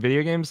month in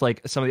video games.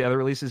 Like some of the other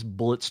releases,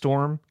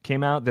 Bulletstorm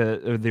came out,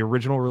 the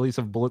original release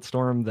of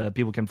Bulletstorm, the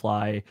People Can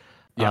Fly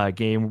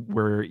game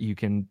where you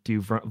can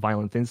do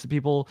violent things to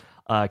people.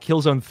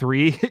 Killzone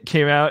 3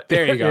 came out.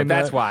 There you go.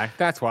 That's why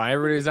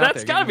everybody's out there.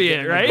 That's gotta be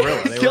it, right?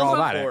 They were all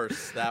about Of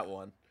course, that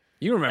one.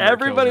 You remember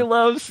everybody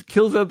loves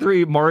Killzone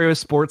 3 Mario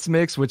Sports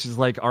Mix, which is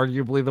like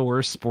arguably the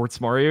worst sports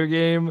Mario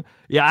game.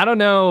 Yeah, I don't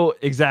know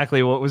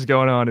exactly what was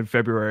going on in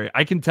February.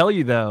 I can tell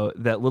you though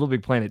that Little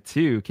Big Planet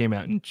 2 came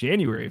out in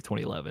January of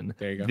 2011.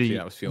 There you go. The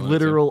I was feeling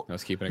literal, I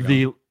was keeping it going.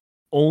 The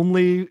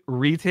only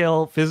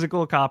retail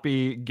physical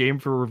copy game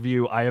for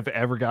review I have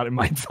ever got in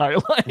my entire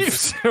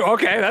life.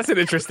 Okay, that's an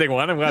interesting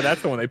one. I'm glad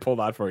that's the one they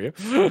pulled out for you.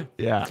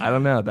 Yeah, I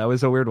don't know. That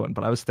was a weird one,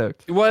 but I was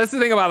stoked. Well, that's the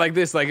thing about like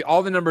this. Like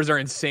all the numbers are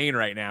insane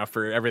right now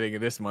for everything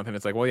in this month, and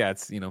it's like, well, yeah,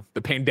 it's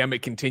the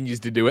pandemic continues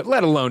to do it.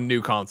 Let alone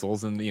new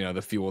consoles and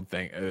the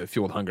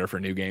fueled hunger for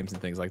new games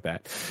and things like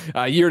that.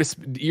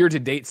 Year to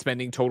date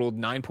spending totaled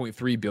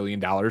 $9.3 billion,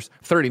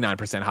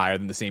 39% higher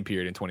than the same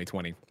period in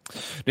 2020.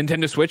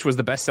 Nintendo Switch was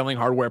the best-selling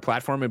hardware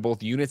platform in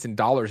both units and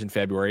dollars in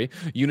February.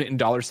 Unit and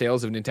dollar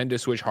sales of Nintendo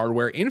Switch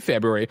hardware in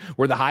February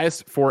were the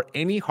highest for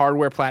any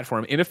hardware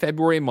platform in a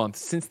February month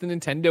since the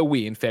Nintendo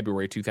Wii in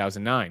February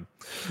 2009.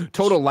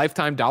 Total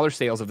lifetime dollar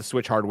sales of the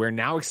Switch hardware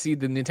now exceed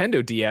the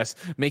Nintendo DS,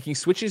 making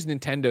Switch's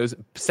Nintendo's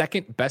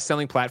second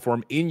best-selling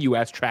platform in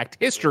U.S. tracked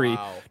history.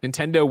 Wow.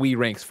 Nintendo Wii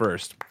ranks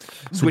first.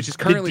 Switch is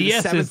currently the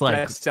seventh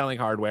best-selling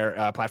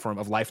hardware platform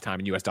of lifetime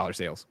in U.S. dollar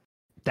sales.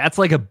 That's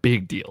like a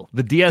big deal.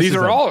 The DS These is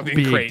are all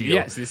big great. Deal.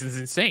 Yes, this is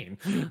insane.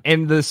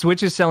 And the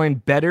Switch is selling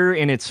better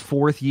in its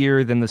fourth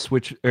year than the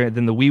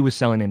Wii was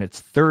selling in its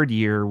third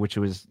year, which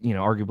was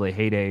arguably a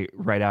heyday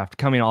right after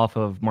coming off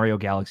of Mario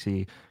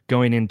Galaxy,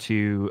 going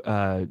into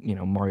not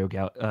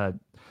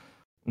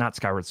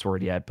Skyward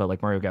Sword yet, but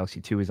like Mario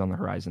Galaxy 2 is on the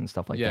horizon and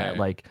stuff like that.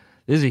 Yeah. Like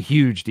this is a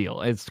huge deal.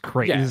 It's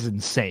crazy. Yeah. This is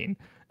insane.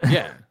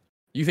 Yeah.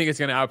 You think it's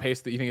going to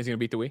outpace you think it's going to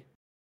beat the Wii?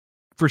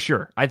 For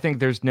sure. I think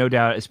there's no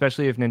doubt,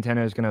 especially if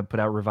Nintendo is going to put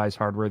out revised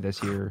hardware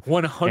this year.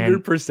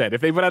 100%. If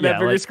they put out that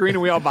bigger screen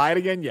and we all buy it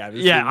again,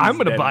 I'm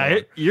going to buy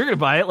it. You're going to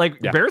buy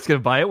it. Barrett's going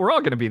to buy it. We're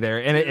all going to be there.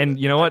 And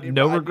you know what?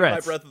 No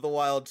regrets. My Breath of the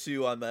Wild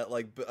 2 on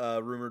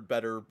that rumored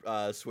better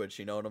Switch.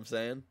 You know what I'm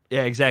saying?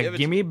 Yeah, exactly.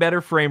 Give me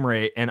better frame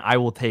rate, and I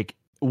will take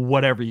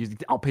whatever you.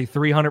 I'll pay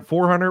 $300,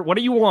 $400. What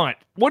do you want?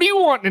 What do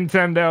you want,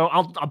 Nintendo?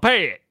 I'll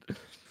pay it.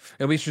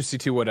 It'll be interesting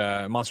to see what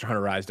Monster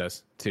Hunter Rise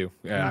does, too.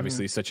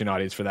 Obviously, such an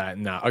audience for that.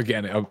 And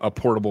again, a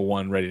portable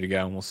one ready to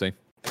go, and we'll see.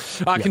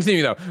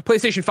 Continue, though.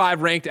 PlayStation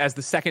 5 ranked as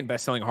the second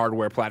best-selling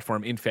hardware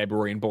platform in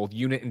February in both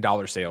unit and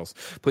dollar sales.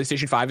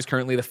 PlayStation 5 is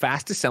currently the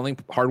fastest-selling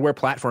hardware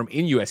platform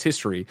in U.S.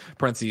 history,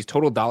 parentheses,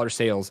 total dollar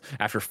sales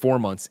after 4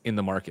 months in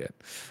the market.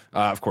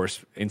 Of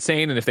course,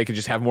 insane, and if they could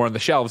just have more on the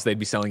shelves, they'd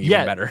be selling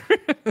even better.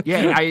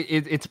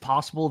 It's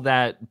possible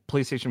that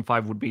PlayStation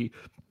 5 would be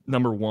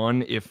number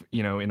one if,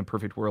 in a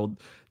perfect world,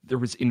 there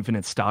was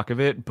infinite stock of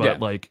it, but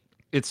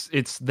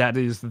that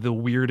is the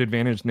weird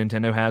advantage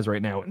Nintendo has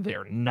right now, and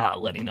they're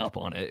not letting up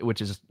on it,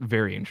 which is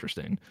very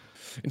interesting.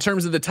 In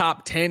terms of the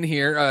top 10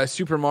 here,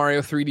 Super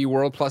Mario 3D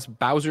World plus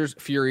Bowser's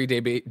Fury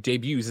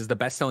debuts as the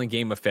best-selling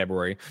game of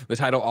February. The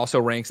title also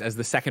ranks as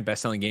the second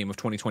best-selling game of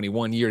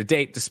 2021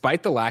 year-to-date,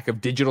 despite the lack of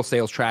digital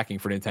sales tracking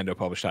for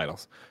Nintendo-published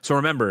titles. So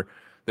remember,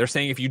 they're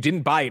saying if you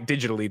didn't buy it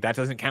digitally, that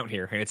doesn't count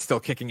here, and it's still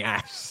kicking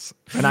ass.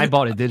 And I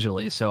bought it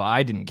digitally, so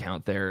I didn't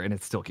count there, and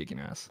it's still kicking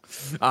ass.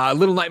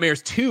 Little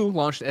Nightmares 2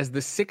 launched as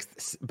the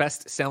sixth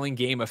best-selling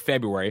game of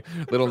February.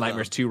 Little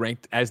Nightmares 2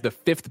 ranked as the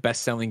fifth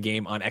best-selling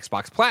game on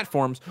Xbox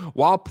platforms,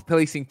 while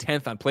placing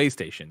 10th on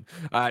PlayStation.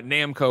 Bandai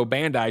Namco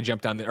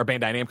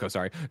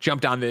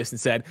jumped on this and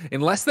said,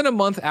 in less than a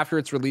month after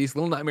its release,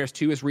 Little Nightmares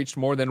 2 has reached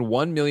more than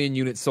 1 million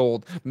units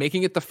sold,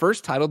 making it the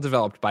first title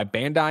developed by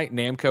Bandai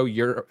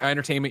Namco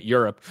Entertainment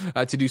Europe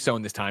to do so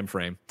in this time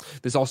frame.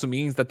 This also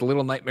means that the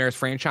Little Nightmares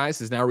franchise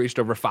has now reached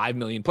over 5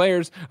 million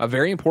players, a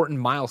very important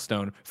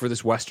milestone for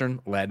this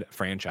Western-led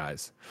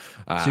franchise.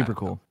 Super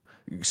cool.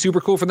 Super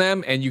cool for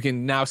them, and you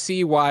can now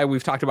see why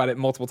we've talked about it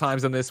multiple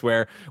times on this,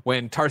 where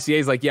when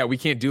Tarsier's like, yeah, we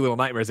can't do Little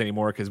Nightmares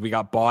anymore because we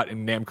got bought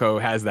and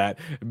Namco has that.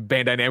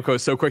 Bandai Namco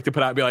is so quick to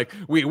put out and be like,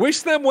 we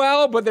wish them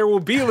well, but there will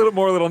be a little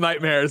more Little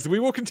Nightmares. We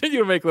will continue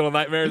to make Little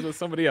Nightmares with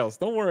somebody else.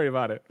 Don't worry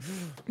about it.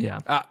 Yeah.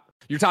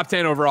 Your top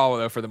 10 overall,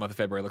 though, for the month of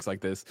February looks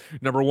like this.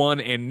 Number 1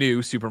 and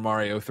new, Super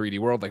Mario 3D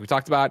World, like we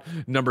talked about.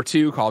 Number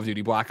 2, Call of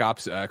Duty Black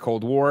Ops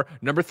Cold War.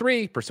 Number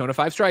 3, Persona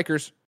 5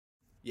 Strikers.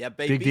 Yeah,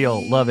 baby. Big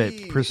deal. Love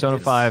it. Persona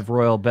 5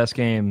 Royal, best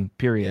game,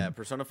 period. Yeah,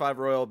 Persona 5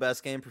 Royal,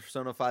 best game.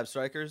 Persona 5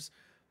 Strikers,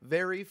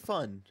 very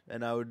fun.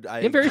 And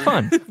very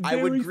fun. I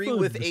would agree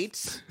with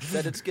 8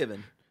 that it's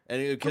given.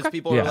 And because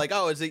people are like,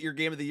 "Oh, is it your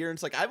game of the year?" And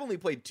it's like, I've only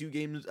played two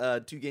games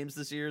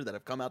this year that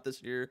have come out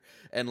this year,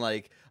 and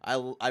like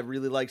I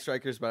really like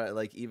Strikers, but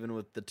like even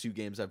with the 2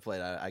 games I've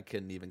played, I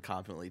couldn't even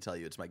confidently tell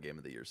you it's my game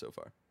of the year so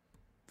far.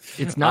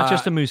 It's not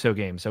just a Muso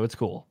game, so it's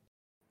cool.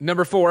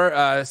 Number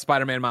 4,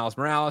 Spider-Man Miles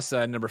Morales.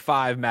 Number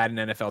 5, Madden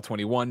NFL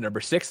 21. Number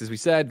 6, as we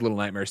said, Little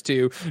Nightmares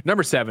 2.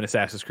 Number 7,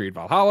 Assassin's Creed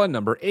Valhalla.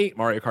 Number 8,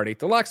 Mario Kart 8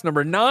 Deluxe.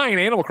 Number 9,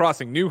 Animal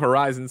Crossing New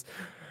Horizons.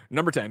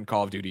 Number 10,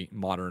 Call of Duty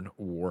Modern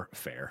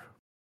Warfare.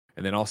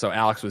 And then also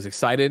Alex was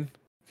excited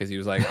because he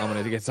was like, I'm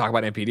going to get to talk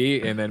about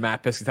MPD. And then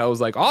Matt Piscatello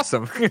was like,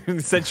 awesome.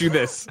 And sent you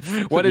this.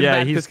 What did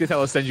Matt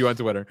Piscatello send you on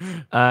Twitter?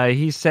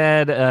 He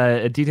said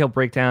a detailed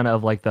breakdown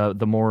of like the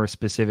more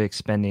specific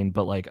spending,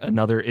 but like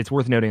it's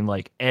worth noting,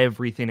 like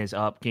everything is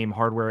up, game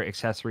hardware,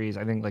 accessories.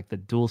 I think like the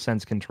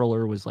DualSense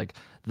controller was like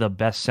the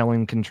best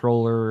selling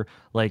controller.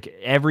 Like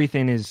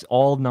everything is,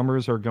 all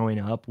numbers are going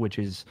up, which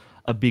is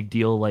a big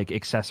deal. Like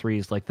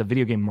accessories, like the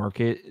video game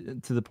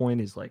market to the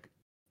point is like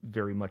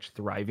very much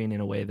thriving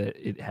in a way that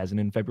it hasn't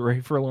in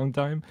February for a long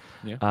time.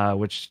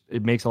 Which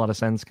it makes a lot of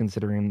sense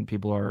considering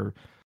people are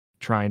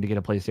trying to get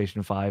a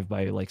PlayStation 5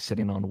 by like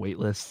sitting on wait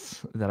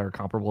lists that are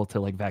comparable to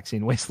like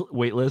vaccine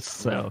wait lists.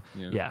 So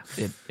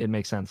it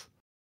makes sense.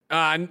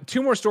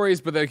 2 more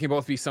stories, but they can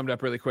both be summed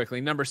up really quickly.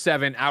 Number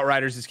 7,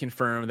 Outriders has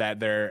confirmed that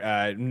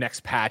their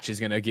next patch is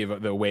going to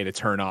give the way to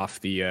turn off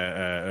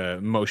the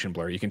motion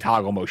blur. You can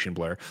toggle motion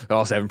blur. They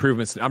also have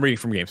improvements. I'm reading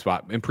from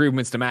GameSpot.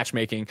 Improvements to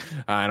matchmaking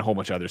and a whole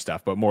bunch of other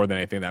stuff. But more than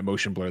anything, that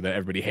motion blur that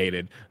everybody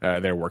hated,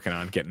 they're working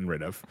on getting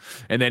rid of.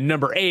 And then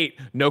number 8,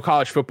 no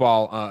college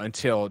football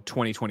until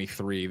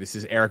 2023. This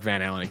is Eric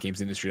Van Allen at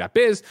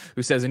GamesIndustry.biz,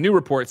 who says a new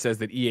report says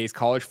that EA's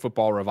college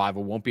football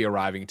revival won't be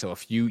arriving until a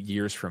few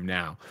years from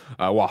now.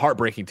 While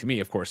heartbreaking to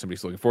me, of course,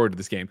 somebody's looking forward to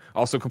this game.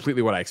 Also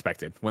completely what I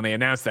expected. When they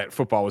announced that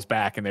football was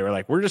back and they were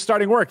like, we're just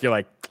starting work, you're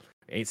like,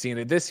 ain't seeing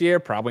it this year,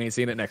 probably ain't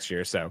seeing it next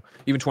year. So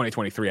even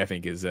 2023, I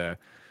think, is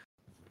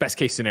best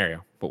case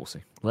scenario, but we'll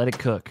see. Let it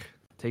cook.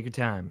 Take your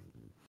time.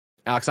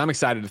 Alex, I'm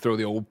excited to throw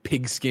the old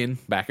pigskin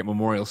back at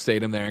Memorial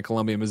Stadium there in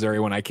Columbia, Missouri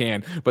when I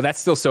can, but that's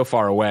still so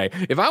far away.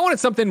 If I wanted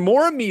something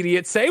more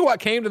immediate, say what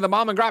came to the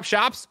mom and grop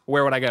shops,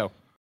 where would I go?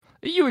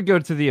 You would go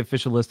to the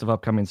official list of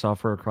upcoming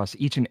software across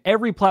each and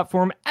every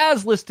platform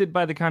as listed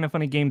by the Kind of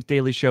Funny Games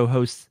Daily Show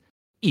hosts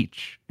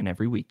each and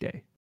every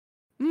weekday.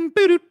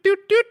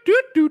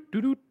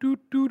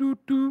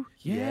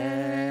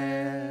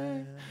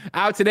 Yeah.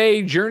 Out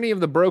today, Journey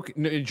of the Broken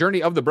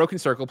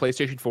Circle,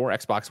 PlayStation 4,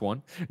 Xbox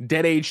One,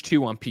 Dead Age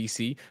 2 on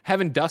PC,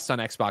 Heaven Dust on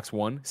Xbox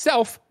One,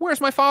 Self, Where's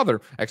My Father,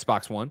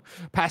 Xbox One,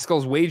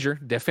 Pascal's Wager,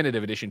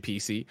 Definitive Edition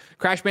PC,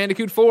 Crash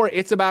Bandicoot 4,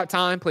 It's About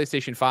Time,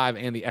 PlayStation 5,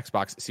 and the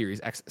Xbox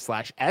Series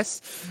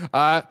X/S.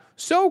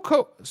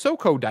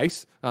 SoCo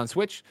Dice on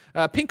Switch,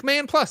 Pink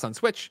Man Plus on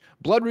Switch,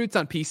 Bloodroots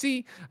on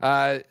PC,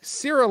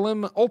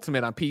 Cyrilum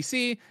Ultimate on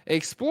PC,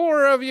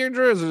 Explorer of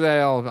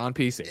Yggdrasil on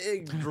PC.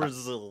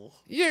 Yggdrasil.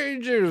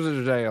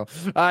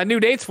 New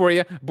dates for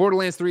you.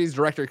 Borderlands 3's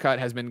Director Cut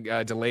has been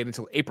delayed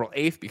until April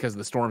 8th because of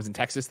the storms in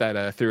Texas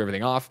that threw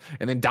everything off.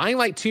 And then Dying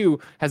Light 2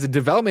 has a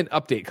development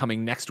update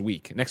coming next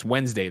week. Next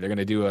Wednesday, they're going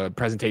to do a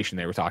presentation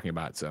they were talking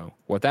about. So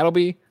what that'll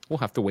be, we'll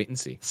have to wait and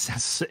see.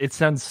 It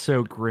sounds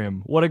so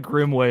grim. What a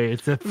grim way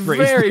to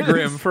phrase Very this.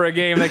 grim for a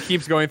game that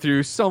keeps going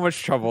through so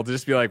much trouble to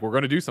just be like, we're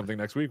going to do something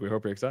next week. We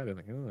hope you're excited.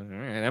 Like, oh, all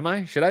right, am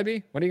I? Should I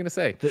be? What are you going to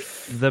say?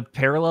 The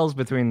parallels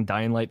between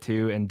Dying Light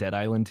 2 and Dead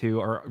Island 2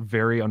 are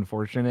very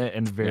unfortunate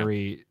and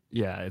very,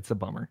 it's a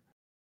bummer.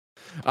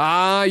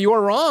 You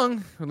are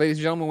wrong, ladies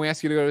and gentlemen. We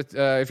ask you to go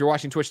to, if you're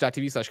watching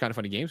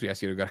twitch.tv/kindoffunnygames, we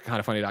ask you to go to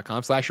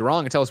kindoffunny.com/you're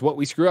wrong and tell us what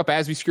we screw up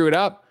as we screw it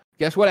up.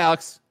 Guess what,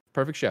 Alex?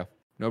 Perfect show.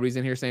 Nobody's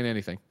in here saying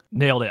anything.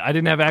 Nailed it. I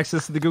didn't have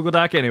access to the Google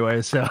Doc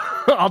anyway, so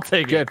I'll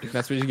take it.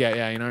 That's what you get.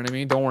 Yeah, you know what I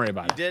mean? Don't worry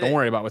about it. Don't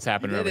worry about what's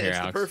happening over here,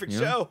 Alex. It's the perfect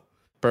show.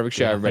 Perfect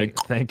show, everybody.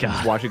 Thank God.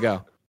 Just watch it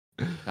go.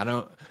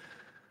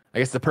 I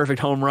guess the perfect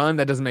home run,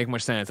 that doesn't make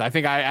much sense. I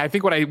think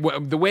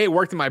the way it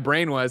worked in my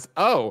brain was,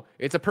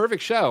 it's a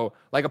perfect show,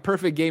 like a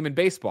perfect game in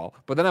baseball.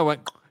 But then I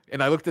went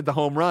and I looked at the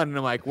home run and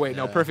I'm like, wait,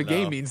 perfect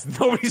game means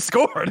nobody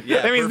scored.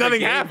 Yeah, that means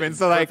nothing happened.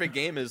 So like, perfect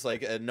game is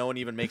like no one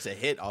even makes a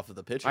hit off of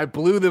the pitcher.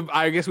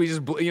 I guess we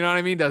just you know what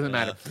I mean? Doesn't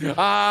matter.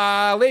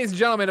 Ladies and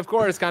gentlemen, of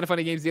course, Kind of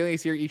Funny Games Daily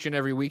is here each and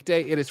every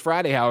weekday. It is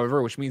Friday,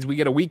 however, which means we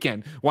get a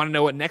weekend. Want to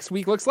know what next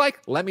week looks like?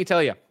 Let me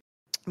tell you.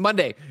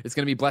 Monday, it's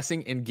going to be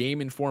Blessing and Game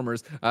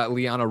Informers,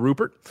 Liana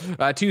Rupert.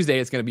 Tuesday,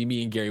 it's going to be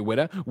me and Gary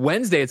Witta.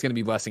 Wednesday, it's going to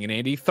be Blessing and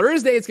Andy.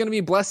 Thursday, it's going to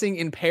be Blessing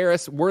in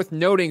Parris. Worth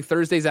noting,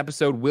 Thursday's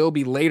episode will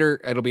be later.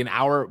 It'll be an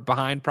hour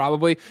behind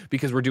probably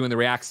because we're doing the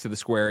reacts to the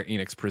Square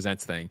Enix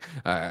Presents thing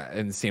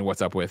and seeing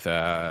what's up with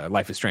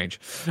Life is Strange.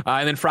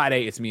 And then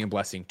Friday, it's me and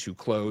Blessing to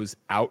close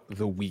out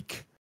the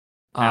week.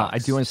 I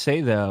do want to say,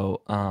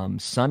 though,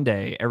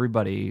 Sunday,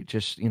 everybody,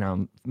 just,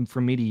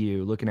 from me to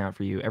you, looking out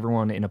for you,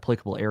 everyone in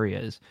applicable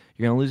areas,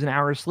 you're going to lose an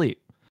hour of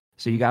sleep.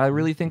 So you got to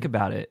really think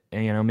about it.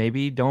 And,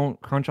 maybe don't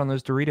crunch on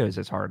those Doritos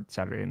as hard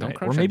Saturday night.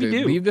 Or maybe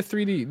do. Leave the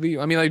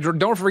 3D.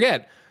 Don't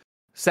forget,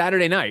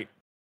 Saturday night,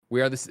 the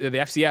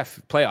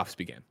FCF playoffs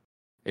begin.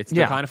 It's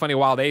the Kind of Funny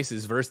Wild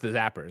Aces versus the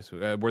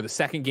Zappers. We're the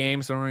second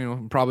game,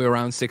 so, probably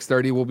around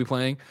 6:30 we'll be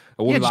playing.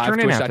 We'll be live,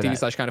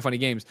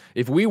 twitch.tv/kindoffunnygames.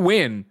 If we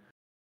win,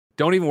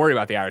 don't even worry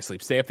about the hour of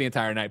sleep. Stay up the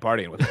entire night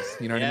partying with us.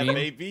 You know what I mean?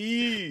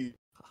 Maybe.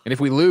 And if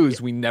we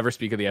lose, we never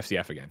speak of the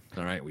FCF again.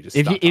 All right, we just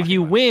if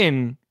you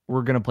win,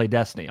 we're gonna play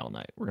Destiny all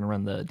night. We're gonna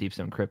run the Deep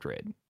Stone Crypt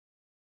raid.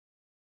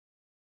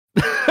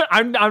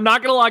 I'm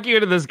not gonna lock you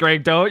into this,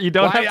 Greg. You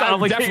don't have to. I'm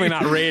definitely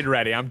not raid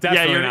ready. I'm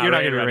definitely you're not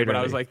raid ready. But ready.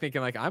 I was like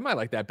thinking, like I might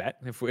like that bet.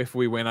 If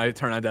we win, I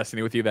turn on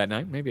Destiny with you that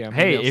night. Maybe I'm.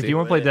 Hey, if you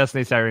want to play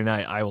Destiny Saturday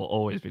night, I will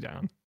always be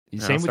down.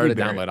 I'll start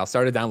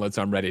a download,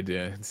 so I'm ready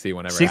to see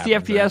whenever. 60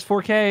 FPS,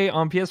 4K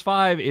on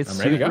PS5. It's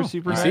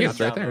super. You see, it's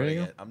right there.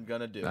 It. I'm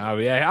gonna do it. Oh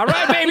yeah, all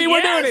right, baby,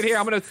 we're doing it here.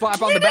 I'm gonna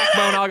slap on the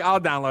backbone. I'll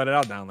download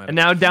it. And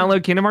now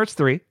download Kingdom Hearts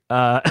 3.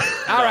 All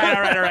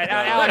right.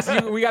 Alex,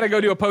 we got to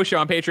go do a post show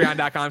on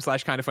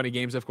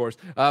patreon.com/kindoffunnygames, of course.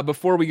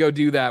 Before we go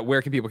do that,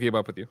 where can people keep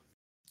up with you?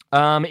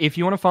 If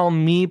you want to follow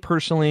me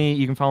personally,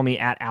 you can follow me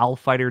at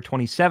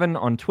AlFighter27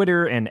 on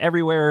Twitter and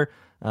everywhere.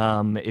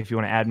 If you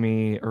want to add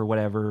me or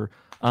whatever.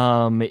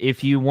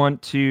 If you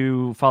want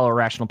to follow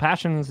Irrational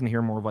Passions and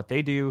hear more of what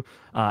they do,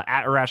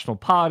 at Irrational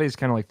Pod is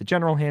kind of like the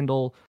general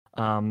handle.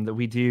 That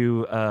we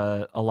do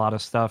a lot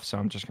of stuff, so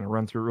I'm just going to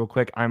run through it real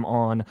quick. I'm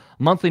on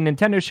Monthly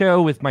Nintendo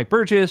Show with Mike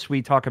Burgess.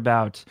 We talk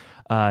about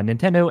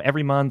Nintendo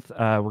every month.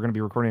 We're going to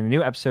be recording a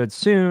new episode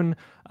soon.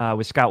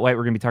 With Scott White,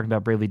 we're going to be talking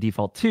about Bravely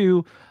Default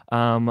 2.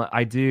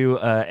 I do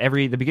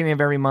the beginning of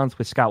every month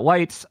with Scott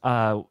White,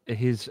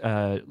 his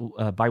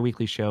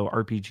bi-weekly show,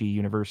 RPG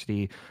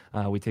University.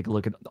 We take a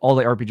look at all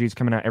the RPGs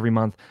coming out every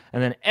month.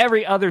 And then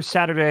every other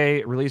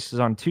Saturday, releases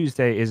on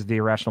Tuesday, is the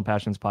Irrational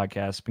Passions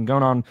podcast. It's been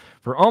going on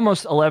for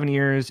almost 11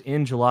 years.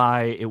 In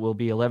July, it will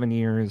be 11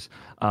 years.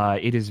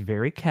 It is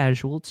very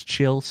casual. It's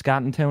chill.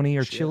 Scott and Tony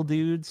are chill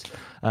dudes.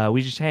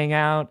 We just hang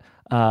out.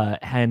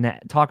 And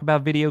talk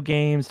about video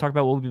games, talk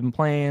about what we've been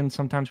playing.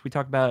 Sometimes we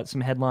talk about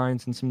some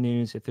headlines and some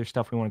news if there's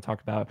stuff we want to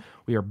talk about.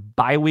 We are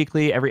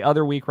bi-weekly every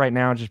other week right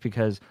now just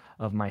because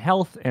of my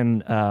health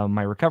and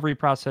my recovery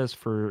process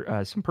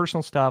for some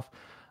personal stuff.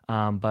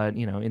 But,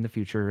 in the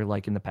future,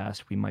 like in the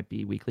past, we might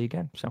be weekly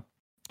again. So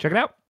check it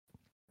out.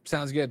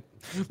 Sounds good.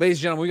 Ladies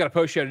and gentlemen, we got a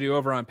post show to do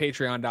over on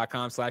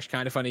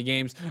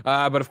patreon.com/kindoffunnygames.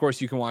 But of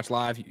course, you can watch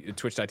live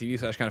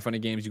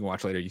twitch.tv/kindoffunnygames. You can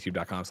watch later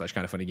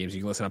youtube.com/kindoffunnygames. You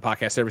can listen on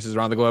podcast services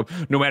around the globe,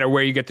 no matter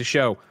where you get the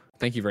show.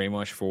 Thank you very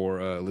much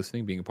for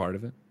listening, being a part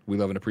of it. We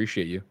love and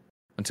appreciate you.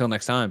 Until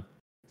next time,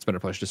 it's been a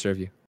pleasure to serve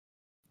you.